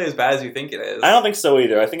it's nearly as bad as you think it is. I don't think so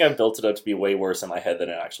either. I think I've built it up to be way worse in my head than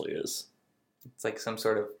it actually is. It's like some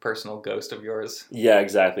sort of personal ghost of yours. Yeah,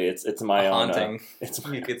 exactly. It's my own haunting.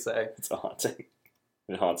 You could say it's a haunting.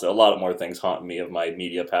 It haunts. A lot more things haunt me of my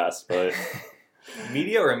media past, but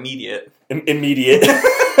media or immediate? Immediate.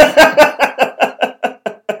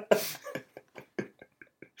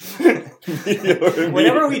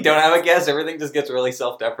 Whenever we don't have a guest, everything just gets really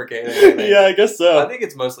self-deprecating. Yeah, I guess so. I think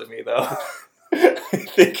it's mostly me, though. I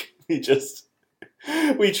think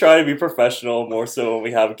we try to be professional more so when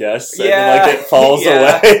we have guests, and then, like, it falls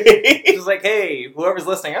away. It's just like, hey, whoever's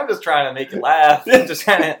listening, I'm just trying to make you laugh. I'm just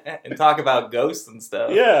trying to talk about ghosts and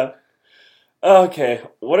stuff. Yeah. Okay,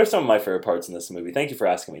 what are some of my favorite parts in this movie? Thank you for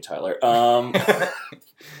asking me, Tyler.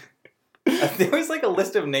 There was like a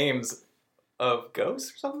list of names of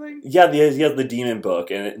ghosts or something? Yeah, he has the demon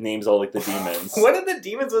book, and it names all like the demons. One of the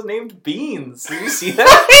demons was named Beans. Did you see that?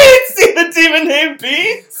 I didn't see the demon named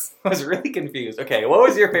Beans! I was really confused. Okay, what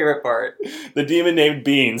was your favorite part? The demon named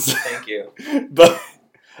Beans. Thank you. But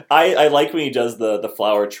I like when he does the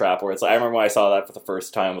flower trap, where it's like, I remember when I saw that for the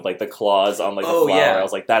first time with like the claws on like the flower. Yeah. I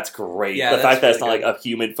was like, that's great. Yeah, the fact that it's not like a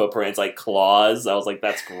human footprint, it's like claws. I was like,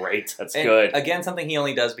 that's great. That's good. Again, something he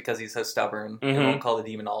only does because he's so stubborn. He won't call the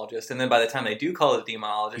demonologist. And then by the time they do call the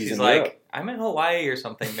demonologist, he's like, I'm in Hawaii or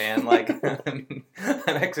something, man. Like,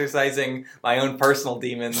 I'm exercising my own personal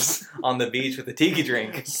demons on the beach with a tiki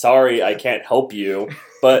drink. Sorry, I can't help you.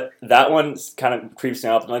 But that one kind of creeps me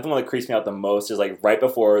out. The one that creeps me out the most is like right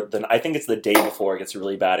before, I think it's the day before it gets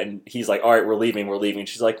really bad. And he's like, all right, we're leaving. And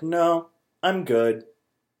she's like, no, I'm good.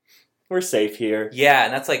 We're safe here. Yeah,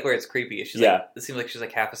 and that's like where it's creepy. She's like, it seems like she's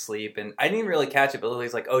like half asleep. And I didn't even really catch it, but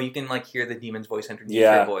Lily's like, oh, you can like hear the demon's voice underneath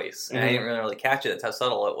her voice. And I didn't really catch it. That's how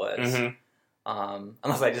subtle it was. Mm-hmm.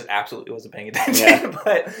 Unless I just absolutely wasn't paying attention. Yeah.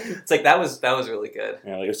 But it's like that was really good.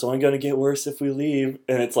 Yeah, like it's only gonna get worse if we leave.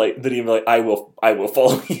 And it's like the demon like, I will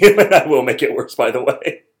follow you and I will make it worse, by the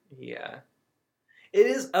way. Yeah. It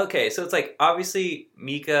is okay, so it's like obviously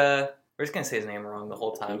Mika, we're just gonna say his name wrong the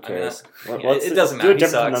whole time. It doesn't matter. Do a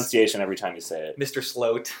different pronunciation every time you say it. Mr.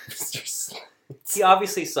 Sloat. Mr. Sloat. He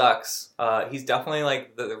obviously sucks. He's definitely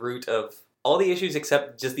like the root of all the issues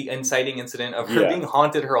except just the inciting incident of her being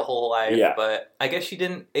haunted her whole life. Yeah. But I guess she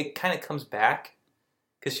didn't... It kind of comes back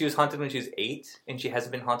because she was haunted when she was 8 and she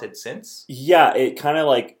hasn't been haunted since. Yeah, it kind of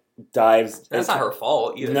like dives... That's not her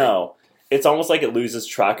fault either. No. It's almost like it loses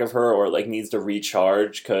track of her or like needs to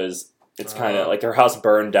recharge because it's kind of like her house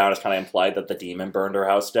burned down. It's kind of implied that the demon burned her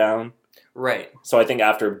house down. Right. So I think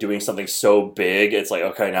after doing something so big, it's like,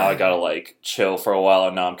 okay, now I gotta like chill for a while,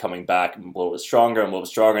 and now I'm coming back and a little bit stronger, and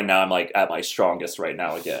now I'm like at my strongest right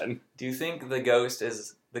now again. Do you think the ghost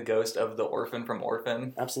is the ghost of the orphan from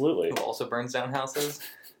Orphan? Absolutely. Who also burns down houses?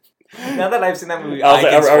 Now that I've seen that movie,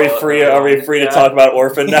 are we free to talk about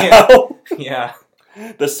Orphan now? Yeah.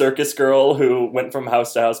 The circus girl who went from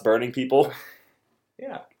house to house burning people.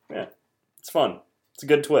 Yeah. Yeah. It's fun. It's a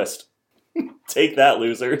good twist. Take that,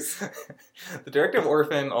 losers. The director of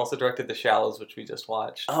Orphan also directed The Shallows, which we just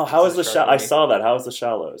watched. Oh, how is The Shallows? I saw that. How is The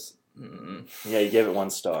Shallows? Yeah, you gave it 1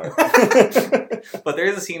 star. But there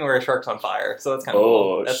is a scene where a shark's on fire, so that's kind of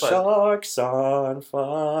cool. Oh, sharks on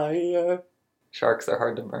fire. Sharks are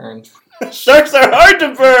hard to burn. Sharks are hard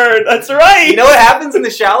to burn! That's right! You know what happens in The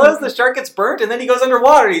Shallows? The shark gets burnt and then he goes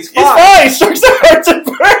underwater. He's fine. He's fine! Sharks are hard to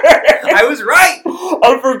burn! I was right!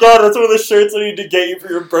 I forgot. That's one of the shirts I need to get you for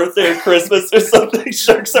your birthday or Christmas or something.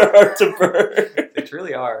 Sharks are hard to burn. They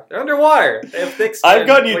truly are. They're underwater. They have thick skin. I've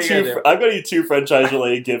got you 2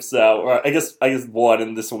 franchise-related gifts now. Or I guess one,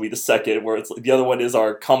 and this will be the second, where it's the other one is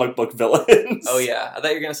our comic book villains. Oh, yeah. I thought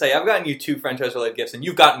you were going to say, I've gotten you 2 franchise-related gifts, and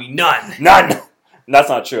you've gotten me none! None! That's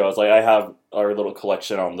not true. I was like, I have our little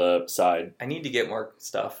collection on the side. I need to get more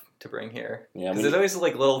stuff to bring here. Yeah, because there's always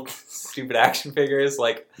like little stupid action figures.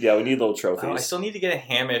 Like yeah, we need little trophies. I still need to get a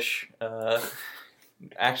Hamish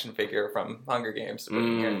action figure from Hunger Games to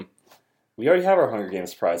bring here. We already have our Hunger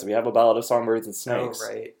Games prize. We have a Ballad of Songbirds and Snakes. Oh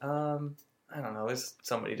right. I don't know. There's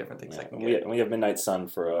so many different things I can get. We have Midnight Sun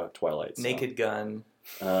for a Twilight. So. Naked Gun.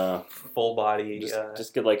 Full body.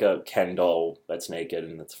 Just get like a Ken doll that's naked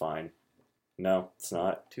and it's fine. No, it's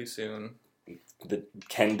not. Too soon. The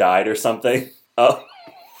Ken died or something. Oh.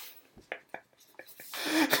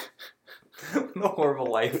 What a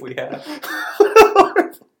horrible life we have.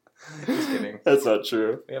 Just kidding. That's not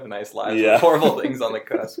true. We have a nice life. Yeah. With horrible things on the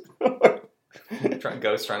cusp.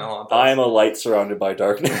 Ghosts trying to haunt us. I am a light surrounded by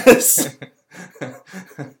darkness.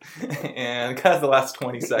 And cut the last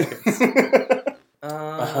 20 seconds.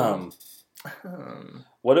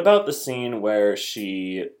 What about the scene where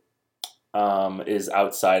she is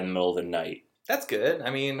outside in the middle of the night? That's good. I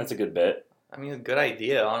mean... That's a good bit. I mean, a good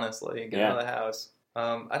idea, honestly. Get out of the house.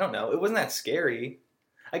 I don't know. It wasn't that scary.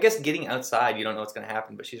 I guess getting outside, you don't know what's going to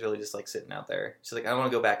happen, but she's really just, like, sitting out there. She's like, I want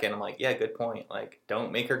to go back in. I'm like, yeah, good point. Like,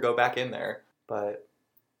 don't make her go back in there. But,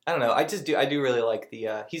 I don't know. I do really like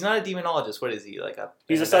the, he's not a demonologist. What is he? Like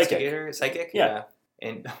he's a psychic. Psychic? Yeah.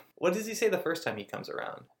 And what does he say the first time he comes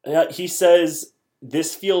around? Yeah, he says...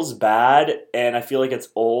 This feels bad, and I feel like it's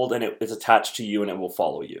old, and it's attached to you, and it will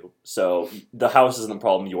follow you. So the house isn't the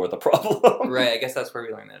problem; you're the problem. Right. I guess that's where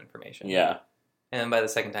we learn that information. Yeah. And then by the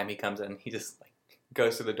second time he comes in, he just like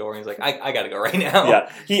goes through the door, and he's like, "I gotta go right now."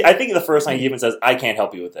 Yeah. I think the first time he even says, "I can't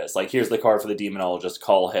help you with this. Like, here's the card for the demonologist.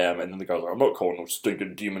 Call him." And then the guy's like, "I'm not calling no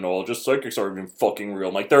stinking demonologist. Psychics aren't even fucking real.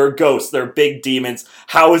 I'm like, there are ghosts. They're big demons.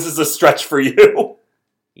 How is this a stretch for you?"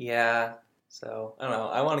 Yeah. So, I don't know.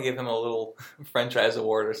 I want to give him a little Friendchise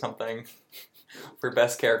award or something for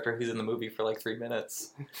best character who's in the movie for like 3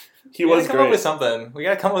 minutes. He was great. Come up with something. We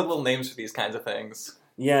gotta come up with little names for these kinds of things.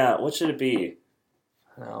 Yeah, what should it be?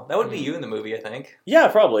 I don't know. That would be you in the movie, I think. Yeah,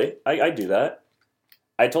 probably. I'd do that.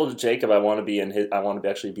 I told Jacob I want to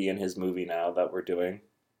actually be in his movie now that we're doing.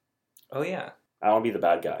 Oh, yeah. I want to be the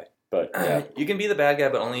bad guy. But, yeah. You can be the bad guy,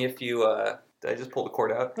 but only if you, did I just pull the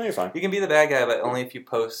cord out? No, you're fine. You can be the bad guy, but only if you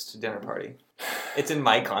post dinner party. It's in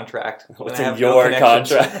my contract. What's in your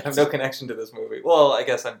contract? I have no connection to this movie. Well, I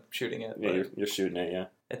guess I'm shooting it. Yeah, you're shooting it, yeah.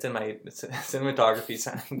 It's in my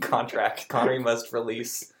cinematography contract. Connery must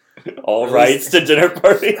release all rights to Dinner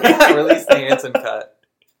Party. Release the Hanson cut.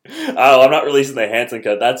 Oh, I'm not releasing the Hanson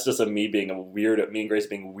cut. That's just me being a weirdo. Me and Grace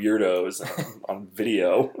being weirdos on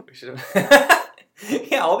video. We should have.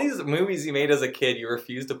 Yeah, all these movies you made as a kid, you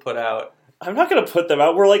refuse to put out. I'm not going to put them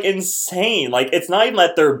out. We're, like, insane. Like, it's not even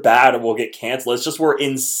that they're bad and we'll get canceled. It's just we're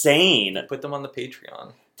insane. Put them on the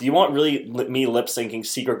Patreon. Do you want really me lip-syncing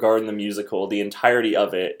Secret Garden the musical, the entirety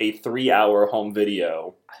of it, a 3-hour home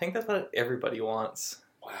video? I think that's what everybody wants.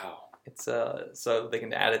 Wow. It's so they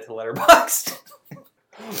can add it to Letterboxd.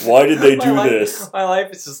 Why did they do this? My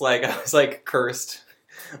life is just like, I was like cursed.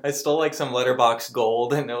 I stole like some Letterboxd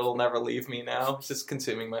gold and it'll never leave me now. It's just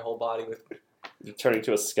consuming my whole body with... You're turning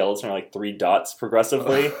into a skeleton, like 3 dots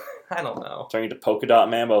progressively. I don't know. Turning into Polka Dot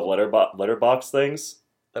Man of letterbox things.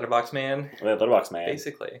 Letterbox Man. Yeah, Letterbox Man.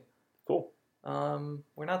 Basically. Cool.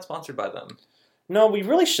 We're not sponsored by them. No, we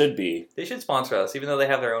really should be. They should sponsor us, even though they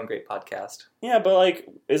have their own great podcast. Yeah, but like,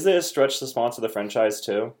 is it a stretch to sponsor the Friendchise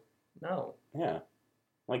too? No. Yeah.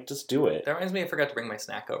 Like, just do it. That reminds me, I forgot to bring my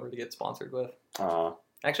snack over to get sponsored with.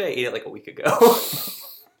 Actually, I ate it like a week ago.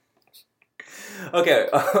 Okay,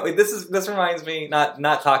 this reminds me,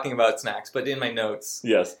 not talking about snacks, but in my notes.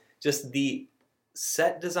 Yes. Just the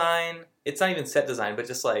set design. It's not even set design, but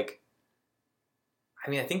just like, I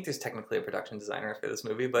mean, I think there's technically a production designer for this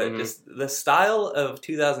movie, but just the style of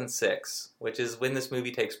 2006, which is when this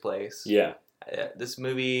movie takes place. Yeah. This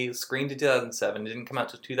movie screened in 2007. It didn't come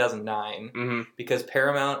out until 2009 because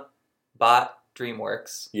Paramount bought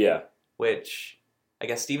DreamWorks. Yeah. Which I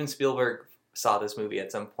guess Steven Spielberg saw this movie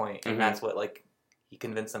at some point, and that's what like he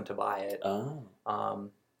convinced them to buy it. Oh.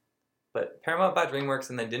 But Paramount bought DreamWorks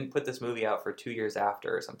and then didn't put this movie out for 2 years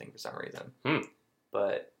after or something for some reason.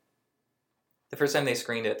 But the first time they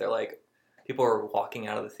screened it, they're like, people were walking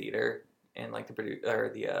out of the theater, and like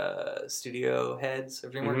the studio heads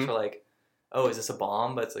of DreamWorks were like, "Oh, is this a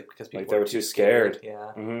bomb?" But it's like because people they were too scared.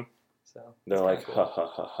 Yeah. So they're like, cool. ha ha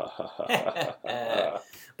ha ha ha ha.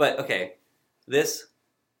 But okay, this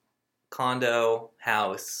condo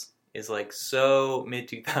house is like so mid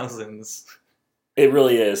 2000s. It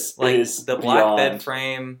really is. Like it is the black beyond. bed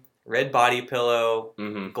frame, red body pillow,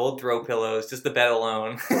 gold throw pillows, just the bed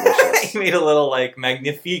alone. He made a little like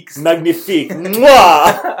magnifique. Magnifique.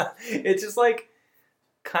 Mwah! It's just like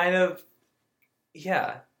kind of,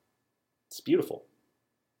 yeah. It's beautiful.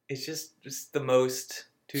 It's just the most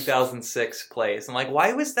 2006 place. I'm like,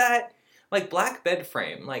 why was that like black bed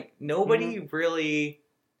frame? Like nobody really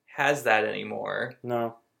has that anymore.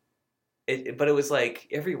 No. But it was like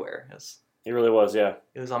everywhere. It really was, yeah.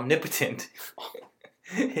 It was omnipotent.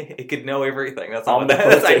 It could know everything. That's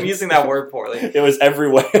omnipotent. I'm using that word poorly. It was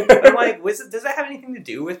everywhere. I'm like, does that have anything to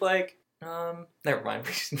do with like? Never mind.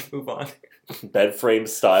 We should move on. Bed frame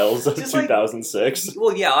styles of Just 2006. Like,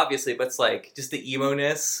 well, yeah, obviously, but it's like just the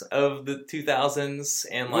emo-ness of the 2000s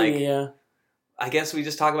and like. Yeah. I guess we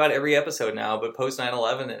just talk about it every episode now, but post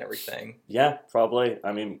 9/11 and everything. Yeah, probably.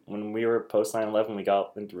 I mean, when we were post 9/11, we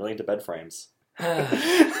got really into bed frames. We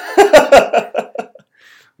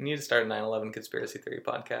need to start a 9/11 conspiracy theory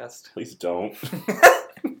podcast. Please don't.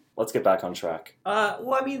 Let's get back on track.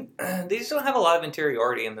 Well, I mean, they just don't have a lot of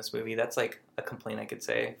interiority in this movie. That's like a complaint I could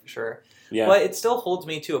say, for sure. Yeah. But it still holds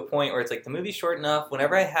me to a point where it's like the movie's short enough.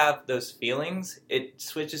 Whenever I have those feelings, it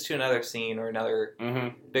switches to another scene or another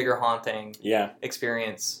bigger haunting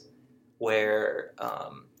experience where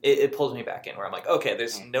it pulls me back in. Where I'm like, okay,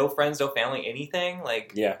 there's no friends, no family, anything.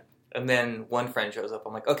 Like, and then one friend shows up.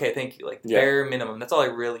 I'm like, okay, thank you. Like, bare minimum. That's all I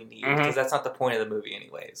really need because that's not the point of the movie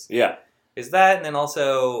anyways. Yeah. Is that, and then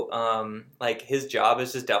also, like, his job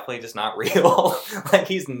is just definitely just not real. Like,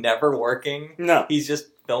 he's never working. No. He's just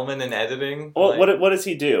filming and editing. Well, like, what does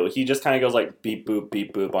he do? He just kind of goes, like, beep,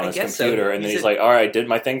 boop on his computer, and then he's like, all right, I did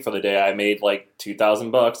my thing for the day. I made, like,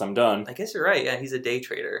 $2,000. I'm done. I guess you're right. Yeah, he's a day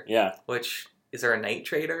trader. Yeah. Which, is there a night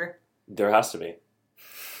trader? There has to be.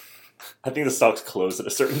 I think the stocks close at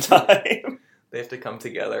a certain time. They have to come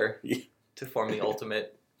together to form the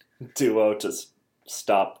ultimate duo to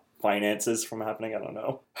stop finances from happening. I don't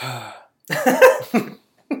know.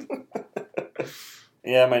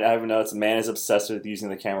 Yeah, I have notes. Man is obsessed with using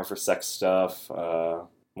the camera for sex stuff.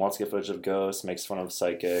 Wants to get footage of ghosts. Makes fun of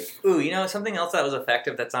psychic. Ooh, you know, something else that was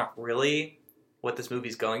effective that's not really what this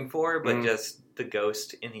movie's going for, but just the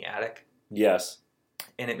ghost in the attic. Yes.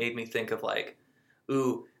 And it made me think of like,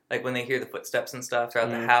 ooh, like when they hear the footsteps and stuff throughout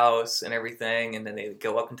the house and everything, and then they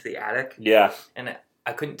go up into the attic. Yeah. And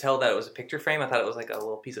I couldn't tell that it was a picture frame. I thought it was like a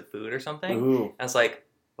little piece of food or something. Ooh. I was like,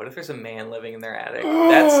 what if there's a man living in their attic?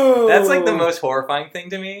 That's like the most horrifying thing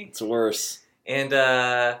to me. It's worse. And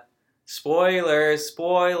spoilers.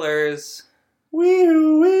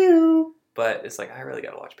 Wee-oo. But it's like, I really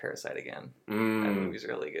gotta watch Parasite again. That movie's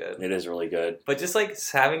really good. It is really good. But just like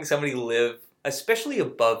having somebody live, especially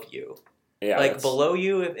above you. Yeah, like below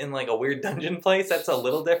you in like a weird dungeon place, that's a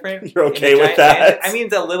little different. You're okay with that? I mean,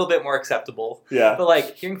 it's a little bit more acceptable. Yeah. But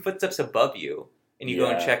like hearing footsteps above you and you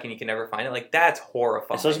go and check and you can never find it, like that's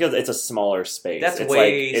horrifying. Especially because it's a smaller space. That's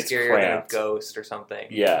way scarier than a ghost or something.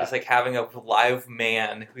 Yeah. It's like having a live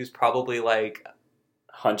man who's probably like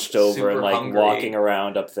hunched over and like hungry. Walking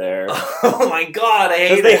around up there. Oh my god, I hate it.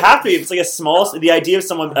 Because they have to be. It's like a small. The idea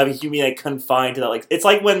of a human like confined to that, like it's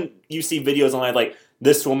like when you see videos online like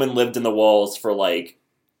this woman lived in the walls for like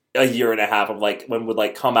a year and a half of like when would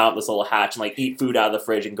like come out this little hatch and like eat food out of the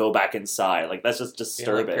fridge and go back inside. Like that's just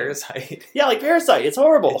disturbing. Like Parasite. Yeah, like Parasite. It's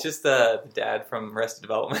horrible. It's just the dad from Arrested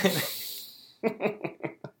Development.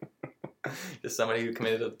 Just somebody who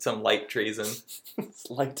committed some light treason.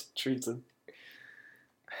 Light treason.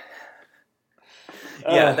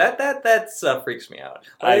 Yeah, that freaks me out.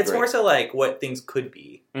 But it's more so like what things could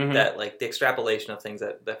be. Mm-hmm. That like the extrapolation of things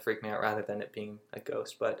that freak me out rather than it being a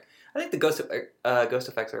ghost. But I think the ghost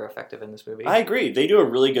effects are effective in this movie. I agree. They do a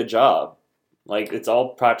really good job. Like it's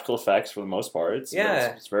all practical effects for the most part.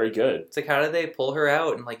 It's very good. It's like how did they pull her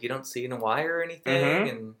out and like you don't see in a wire or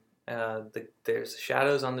anything and there's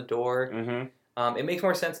shadows on the door. Mm-hmm. It makes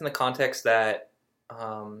more sense in the context that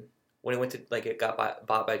when it went to like it got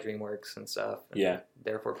bought by DreamWorks and stuff. And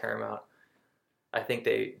therefore Paramount. I think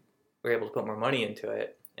they were able to put more money into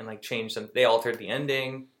it and like change some. They altered the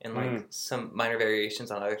ending and like some minor variations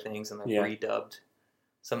on other things and like redubbed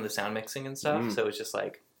some of the sound mixing and stuff. So it's just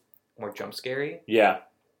like more jump scary. Yeah.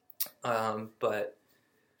 But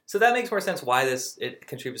so that makes more sense why it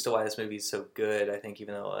contributes to why this movie is so good. I think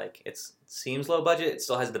even though like it seems low budget, it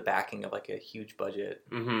still has the backing of like a huge budget.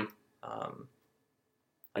 Mm-hmm.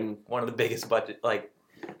 And one of the biggest budget, like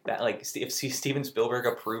that, like if Steven Spielberg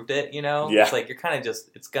approved it, you know, it's like you're kind of just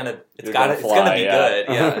it's gonna be good,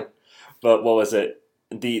 yeah. But what was it?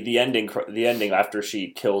 The ending after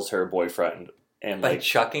she kills her boyfriend and by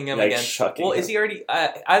chucking him against. Well, is he already?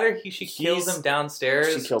 She kills him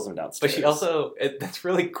downstairs. She kills him downstairs, but she also that's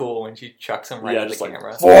really cool when she chucks him right at the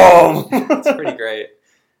camera. Boom! It's pretty great.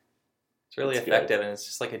 It's really effective, and it's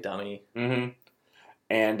just like a dummy. Mm-hmm.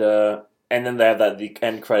 And then they have the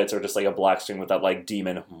end credits are just like a black screen with that like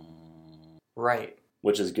demon, right?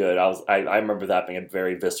 Which is good. I remember that being a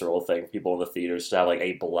very visceral thing. People in the theaters to have like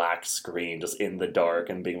a black screen just in the dark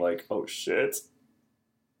and being like, "Oh shit!"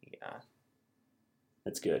 Yeah,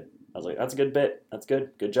 it's good. I was like, "That's a good bit. That's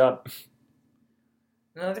good. Good job."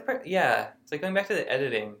 No, it's like going back to the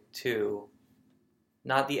editing too.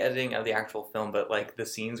 Not the editing of the actual film, but like the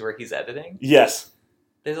scenes where he's editing. Yes.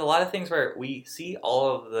 There's a lot of things where we see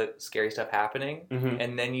all of the scary stuff happening,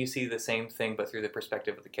 and then you see the same thing but through the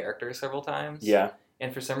perspective of the characters several times. Yeah.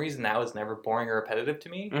 And for some reason, that was never boring or repetitive to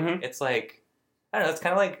me. Mm-hmm. It's like, I don't know, it's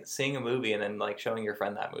kind of like seeing a movie and then like showing your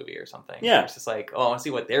friend that movie or something. Yeah. It's just like, oh, I want to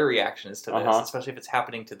see what their reaction is to this, especially if it's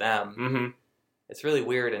happening to them. Mm-hmm. It's really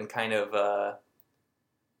weird and kind of,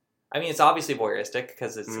 I mean, it's obviously voyeuristic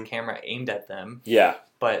because it's a camera aimed at them. Yeah.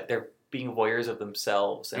 But they're being voyeurs of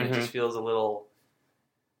themselves, and it just feels a little...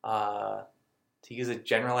 to use a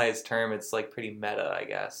generalized term, it's like pretty meta, I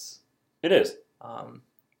guess. It is.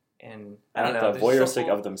 And I don't know. The voyeuristic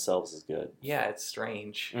of themselves is good. Yeah, it's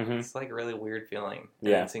strange. Mm-hmm. It's like a really weird feeling.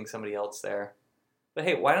 Yeah. Seeing somebody else there. But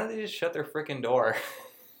hey, why don't they just shut their freaking door?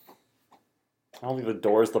 I don't think the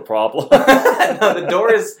door is the problem. No, the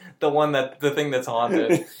door is the thing that's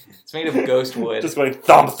haunted. It's made of ghost wood. Just going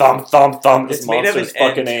thump, thump, thump, thump. This monster's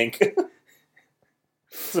fucking ink.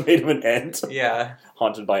 It's made of an ent. Yeah.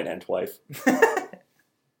 Haunted by an ent wife.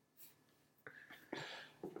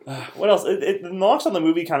 What else? The knocks on the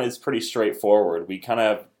movie kind of is pretty straightforward. We kind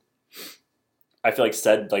of, I feel like,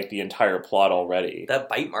 said like the entire plot already. That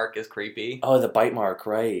bite mark is creepy. Oh, the bite mark,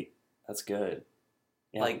 right. That's good.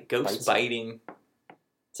 Yeah, like ghosts biting.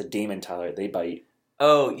 It's a demon, Tyler. They bite.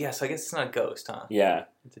 Oh, yeah, so I guess it's not a ghost, huh? Yeah.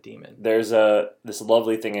 It's a demon. There's this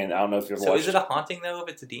lovely thing, and I don't know if you've watched... So is it a haunting, though, if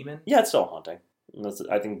it's a demon? Yeah, it's still a haunting.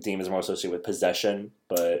 I think demons are more associated with possession,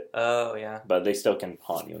 but... Oh, yeah. But they still can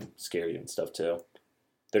haunt you and scare you and stuff, too.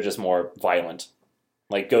 They're just more violent.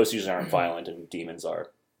 Like, ghosts usually aren't violent, and demons are.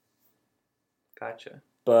 Gotcha.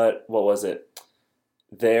 But, what was it?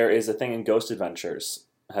 There is a thing in Ghost Adventures.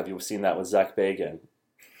 Have you seen that with Zach Bagans?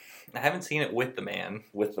 I haven't seen it with the man.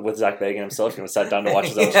 With Zach Bagans himself? You sat down to watch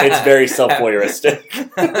his own. Yeah. It's very self-voyeuristic.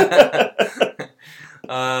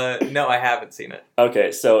 No, I haven't seen it.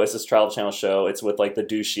 Okay, so it's this Travel Channel show. It's with like the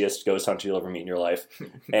douchiest ghost hunter you'll ever meet in your life,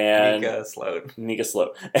 and Nika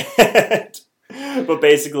Sloat. But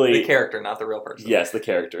basically, the character, not the real person. Yes, the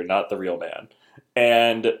character, not the real man.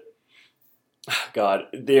 And God,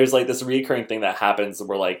 there's like this recurring thing that happens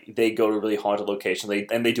where like they go to a really haunted location.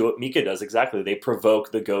 They do what Mika does exactly. They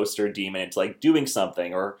provoke the ghost or demon into like doing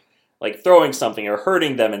something or like throwing something or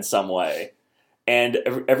hurting them in some way. And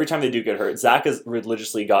every time they do get hurt, Zach has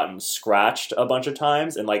religiously gotten scratched a bunch of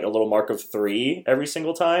times and like a little mark of 3 every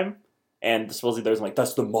single time. And supposedly there's like,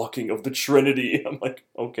 that's the mocking of the Trinity. I'm like,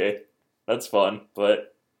 okay, that's fun,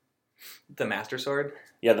 but the Master Sword.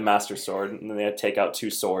 Yeah, the Master Sword, and then they have to take out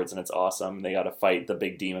 2 swords, and it's awesome. They got to fight the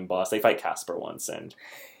big demon boss. They fight Casper once, and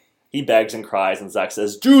he begs and cries, and Zach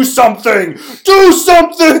says, "Do something! Do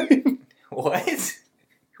something!" What?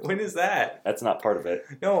 When is that? That's not part of it.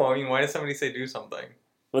 No, I mean, why does somebody say do something?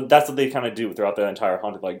 Well, that's what they kind of do throughout the entire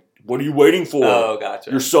haunted. Like, what are you waiting for? Oh,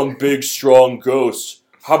 gotcha. You're some big, strong ghost.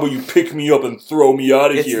 How about you pick me up and throw me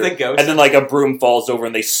out of here? The ghost. And then like a broom falls over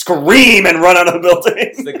and they scream and run out of the building.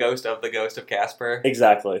 It's the ghost of Casper.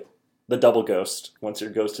 Exactly. The double ghost. Once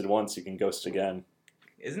you're ghosted once, you can ghost again.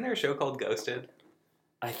 Isn't there a show called Ghosted?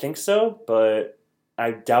 I think so, but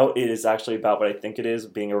I doubt it is actually about what I think it is,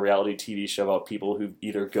 being a reality TV show about people who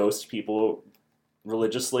either ghost people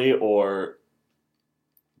religiously or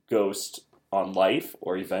ghost on life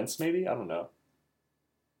or events, maybe? I don't know.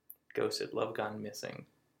 Ghosted, Love Gone Missing.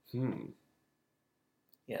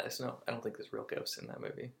 Yeah, I don't think there's real ghosts in that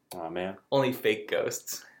movie. Oh man. Only fake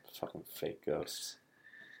ghosts. Fucking fake ghosts.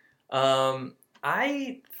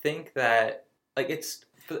 I think that, like, it's,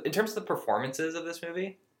 in terms of the performances of this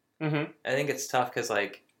movie, I think it's tough because,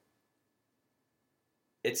 like,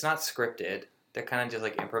 it's not scripted. They're kind of just,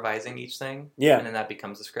 like, improvising each thing. Yeah. And then that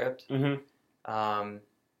becomes the script.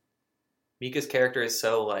 Mika's character is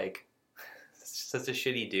so, like, such a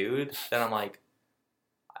shitty dude that I'm like,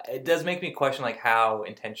 it does make me question like how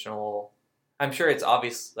intentional. I'm sure it's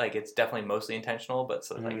obvious, like it's definitely mostly intentional, but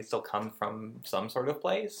so like it still comes from some sort of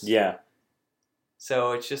place. Yeah.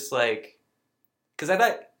 So it's just like, because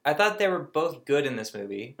I thought they were both good in this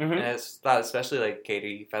movie, and I thought especially like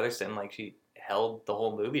Katie Featherston, like she held the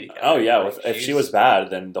whole movie together. Oh yeah, like, if she was bad,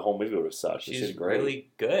 then the whole movie would have sucked. She's great. Really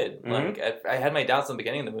good. Like I had my doubts in the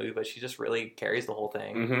beginning of the movie, but she just really carries the whole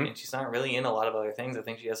thing, and she's not really in a lot of other things. I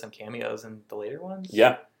think she has some cameos in the later ones.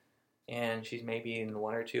 Yeah, and she's maybe in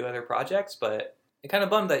 1 or 2 other projects, but it kind of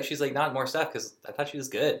bummed that she's like not in more stuff because I thought she was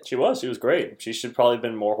good. She was great. She should probably have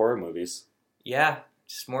been more horror movies. Yeah,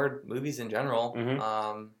 just more movies in general.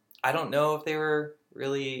 I don't know if they were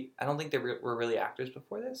really. I don't think they were really actors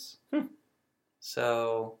before this.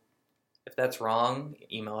 So, if that's wrong,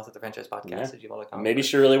 email us at thefranchisepodcast@gmail.com. Maybe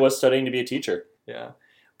she really was studying to be a teacher. Yeah.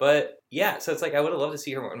 But, yeah, so it's like, I would have loved to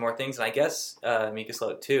see her in more things, and I guess Mika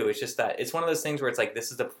Sloat, too. It's just that, it's one of those things where it's like, this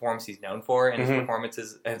is the performance he's known for, and his performance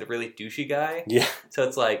is as a really douchey guy. Yeah. So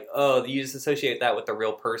it's like, oh, you just associate that with the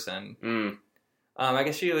real person. I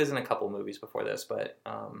guess she was in a couple movies before this, but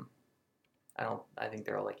I think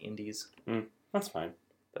they're all like indies. That's fine.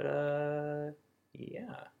 But,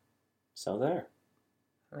 yeah. So there.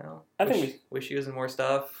 Well, I think wish she was in more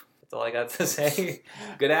stuff. That's all I got to say.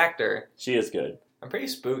 Good actor. She is good. I'm pretty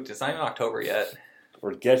spooked. It's not even October yet.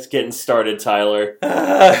 We're just getting started, Tyler.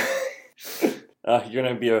 You're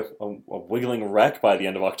going to be a wiggling wreck by the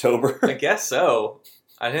end of October. I guess so.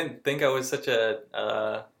 I didn't think I was such a...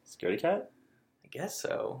 Scaredy cat? I guess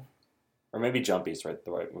so. Or maybe Jumpy's the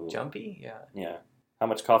right move. Jumpy? Yeah. Yeah. How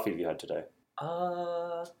much coffee have you had today?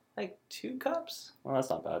 Like 2 cups? Well, that's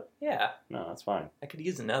not bad. Yeah. No, that's fine. I could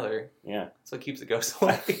use another. Yeah. So it keeps the ghosts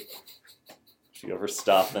away. If you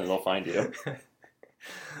overstop, then they'll find you.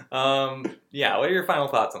 Yeah, what are your final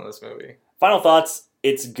thoughts on this movie? Final thoughts,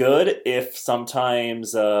 it's good if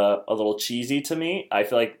sometimes a little cheesy to me. I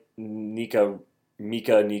feel like Nika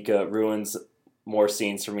ruins more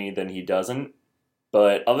scenes for me than he doesn't.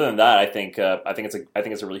 But other than that, I think it's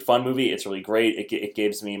a really fun movie. It's really great. It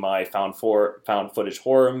gives me my found footage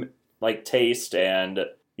horror like taste, and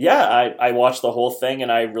yeah, I watched the whole thing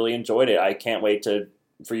and I really enjoyed it. I can't wait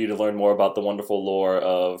for you to learn more about the wonderful lore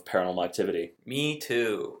of Paranormal Activity. Me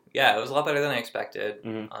too. Yeah, it was a lot better than I expected.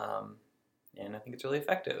 And I think it's really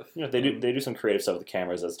effective. You know, they do some creative stuff with the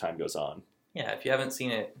cameras as time goes on. Yeah, if you haven't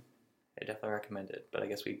seen it, I definitely recommend it. But I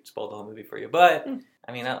guess we spoiled the whole movie for you. But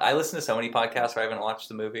I mean, I listen to so many podcasts where I haven't watched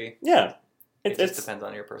the movie. Yeah. It just depends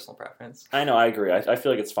on your personal preference. I know, I agree. I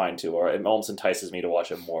feel like it's fine too, or it almost entices me to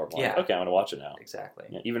watch it more. I'm like, okay, I'm going to watch it now. Exactly.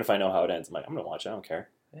 Yeah, even if I know how it ends, I'm like, I'm going to watch it, I don't care.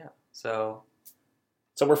 Yeah. So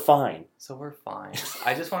we're fine.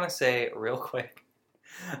 I just want to say real quick,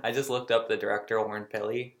 I just looked up the director, Warren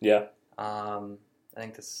Pelly. Yeah. I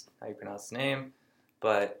think this is how you pronounce his name.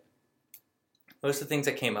 But most of the things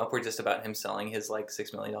that came up were just about him selling his, like,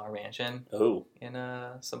 $6 million mansion. Oh. In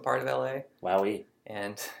some part of LA. Wowie.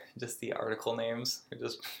 And just the article names are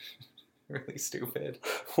just really stupid.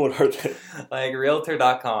 What are they? Like,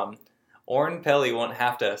 Realtor.com. Warren Pelly won't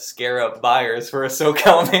have to scare up buyers for a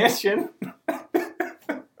SoCal mansion.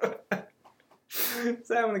 He's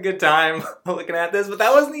having a good time looking at this, but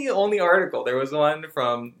that wasn't the only article. There was one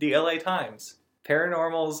from the LA Times.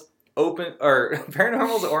 Paranormal's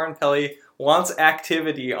Warren Pelly wants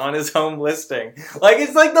activity on his home listing. Like,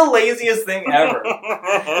 it's like the laziest thing ever.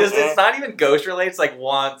 It's not even ghost related. It's like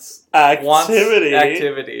wants activity.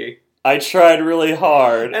 I tried really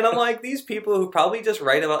hard. And I'm like, these people who probably just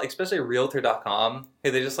write about, especially Realtor.com,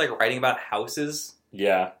 they're just like writing about houses.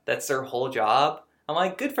 Yeah. That's their whole job. I'm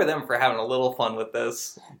like, good for them for having a little fun with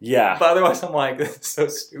this. Yeah. But otherwise, I'm like, this is so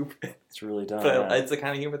stupid. It's really dumb. But it's the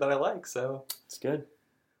kind of humor that I like, so. It's good.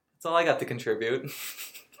 That's all I got to contribute.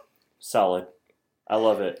 Solid. I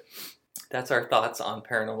love it. That's our thoughts on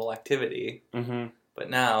Paranormal Activity. Mm-hmm. But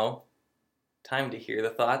now, time to hear the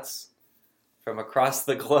thoughts from across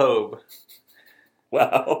the globe.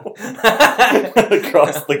 Wow.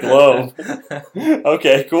 Across the globe.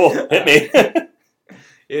 Okay, cool. Hit me.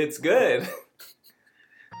 It's good.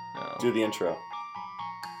 Do the intro.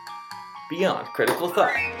 Beyond critical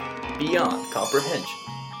thought. Beyond comprehension.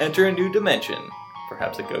 Enter a new dimension.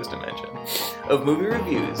 Perhaps a ghost dimension. Of movie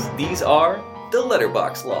reviews. These are the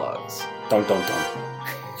Letterboxd Logs. Dun dun dun.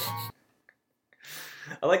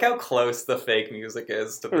 I like how close the fake music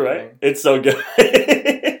is to the thing. It's so good.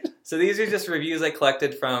 So these are just reviews I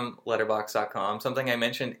collected from Letterboxd.com. Something I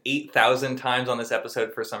mentioned 8,000 times on this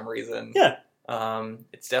episode for some reason. Yeah.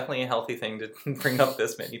 It's definitely a healthy thing to bring up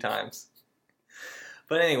this many times.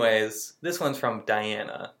 But anyways, this one's from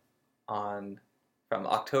Diana from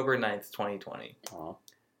October 9th, 2020. Aww.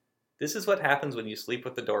 This is what happens when you sleep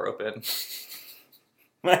with the door open.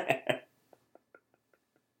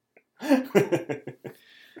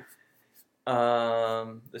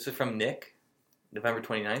 This is from Nick, November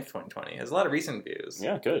 29th, 2020. It has a lot of recent views.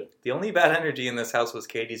 Yeah, good. The only bad energy in this house was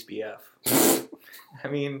Katie's BF. I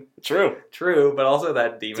mean... True, but also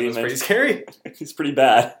that demon was pretty scary. He's pretty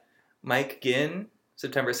bad. Mike Ginn,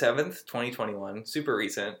 September 7th, 2021. Super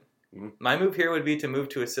recent. Mm-hmm. My move here would be to move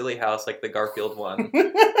to a silly house like the Garfield one.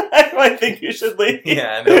 I think you should leave.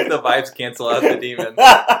 Yeah, and hope the vibes cancel out the demon.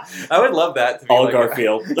 I would love that to be all like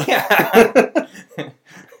Garfield. Yeah.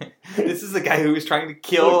 This is the guy who was trying to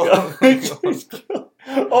kill. Oh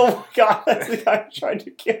my god, that's the guy trying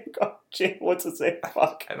to kill. What's his name?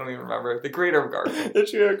 Fuck. I don't even remember. The creator of Garfield. The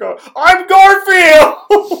creator of Garfield. I'm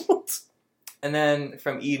Garfield! And then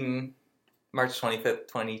from Eden, March 25th,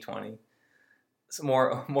 2020. Some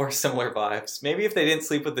more similar vibes. Maybe if they didn't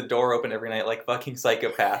sleep with the door open every night like fucking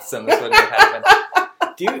psychopaths, then this wouldn't have happened.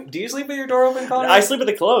 Do you sleep with your door open, Connor? I sleep with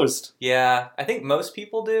it closed. Yeah, I think most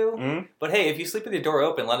people do. Mm-hmm. But hey, if you sleep with your door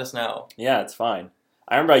open, let us know. Yeah, it's fine.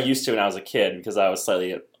 I remember I used to when I was a kid because I was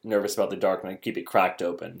slightly nervous about the dark and I'd keep it cracked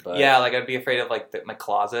open. But yeah, like I'd be afraid of like my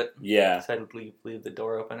closet. Yeah. So I'd leave the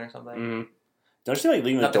door open or something. Mm-hmm. Don't you think like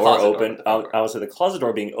leaving the door open? I would say the closet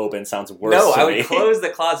door being open sounds worse. No, I would close the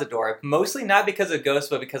closet door. Mostly not because of ghosts,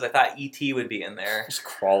 but because I thought E.T. would be in there. Just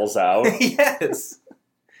crawls out. Yes.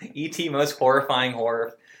 E.T. most horrifying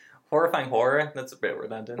horror. Horrifying horror? That's a bit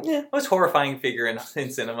redundant. Yeah. Most horrifying figure in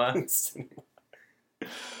cinema.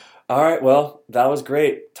 All right, well, that was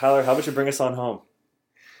great. Tyler, how about you bring us on home?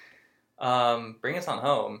 Bring us on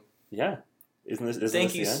home. Yeah. Isn't this the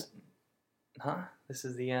end? Huh? This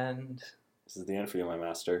is the end. This is the end for you, my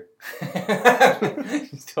master.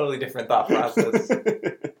 It's totally different thought process.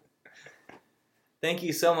 Thank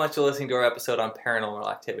you so much for listening to our episode on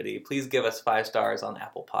Paranormal Activity. Please give us 5 stars on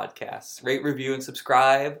Apple Podcasts. Rate, review, and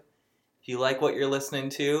subscribe. If you like what you're listening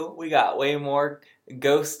to, we got way more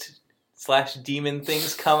ghost/demon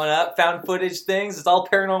things coming up. Found footage things. It's all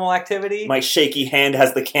Paranormal Activity. My shaky hand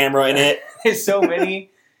has the camera in it. There's so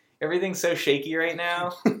many. Everything's so shaky right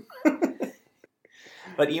now.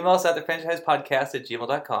 But email us at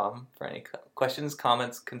thefranchisepodcast@gmail.com for any questions,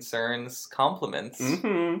 comments, concerns, compliments,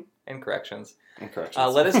 and corrections.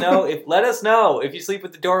 Let us know if you sleep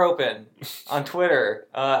with the door open on Twitter.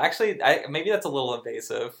 Actually, maybe that's a little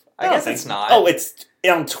invasive. I guess it's not. Oh, it's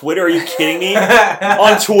on Twitter? Are you kidding me?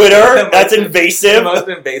 On Twitter? That's invasive. The most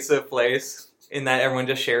invasive place in that everyone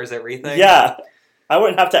just shares everything. Yeah. I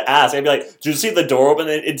wouldn't have to ask. I'd be like, "Did you see the door open?"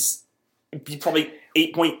 be probably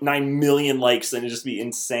 8.9 million likes, and it'd just be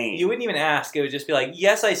insane. You wouldn't even ask. It would just be like,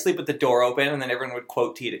 yes, I sleep with the door open, and then everyone would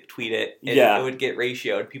quote tweet it. And it would get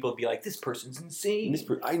ratioed. People would be like, this person's insane.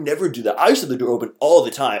 I never do that. I sleep with the door open all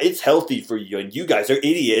the time. It's healthy for you, and you guys are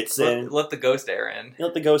idiots. Let the ghost air in.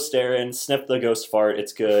 Let the ghost air in. Sniff the ghost fart.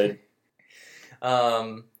 It's good.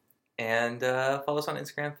 And follow us on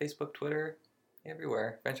Instagram, Facebook, Twitter,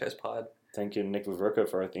 everywhere. Friendchise Pod. Thank you to Nick Viverka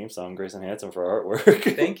for our theme song, Grayson Hanson for our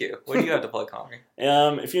artwork. Thank you. What do you have to plug, Konnery?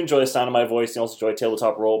 If you enjoy the sound of my voice, you also enjoy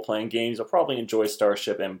tabletop role-playing games, you'll probably enjoy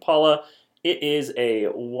Starship Impala. It is a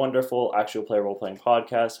wonderful actual play role-playing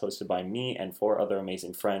podcast hosted by me and 4 other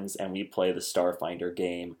amazing friends, and we play the Starfinder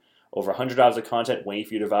game. Over 100 hours of content waiting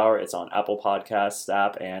for you to devour. It's on Apple Podcasts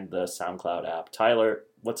app and the SoundCloud app. Tyler,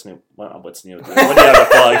 what's new? What's new? What do you have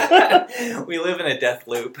to plug? We live in a death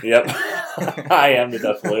loop. Yep. I am the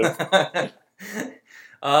death loop.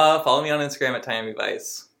 Follow me on Instagram at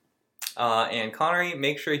TinyVice. And Konnery,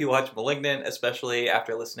 make sure you watch Malignant, especially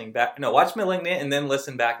after listening back. No, watch Malignant and then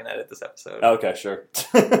listen back and edit this episode. Okay, sure.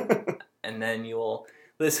 And then you will...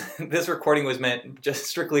 This recording was meant just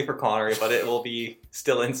strictly for Konnery, but it will be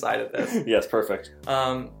still inside of this. Yes, perfect.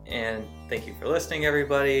 And thank you for listening,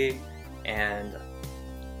 everybody. And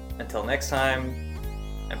until next time,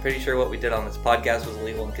 I'm pretty sure what we did on this podcast was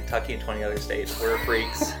illegal in Kentucky and 20 other states. We're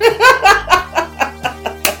freaks.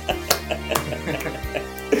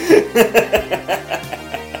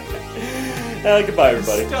 Goodbye,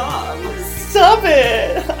 everybody. Stop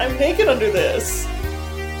it! I'm naked under this.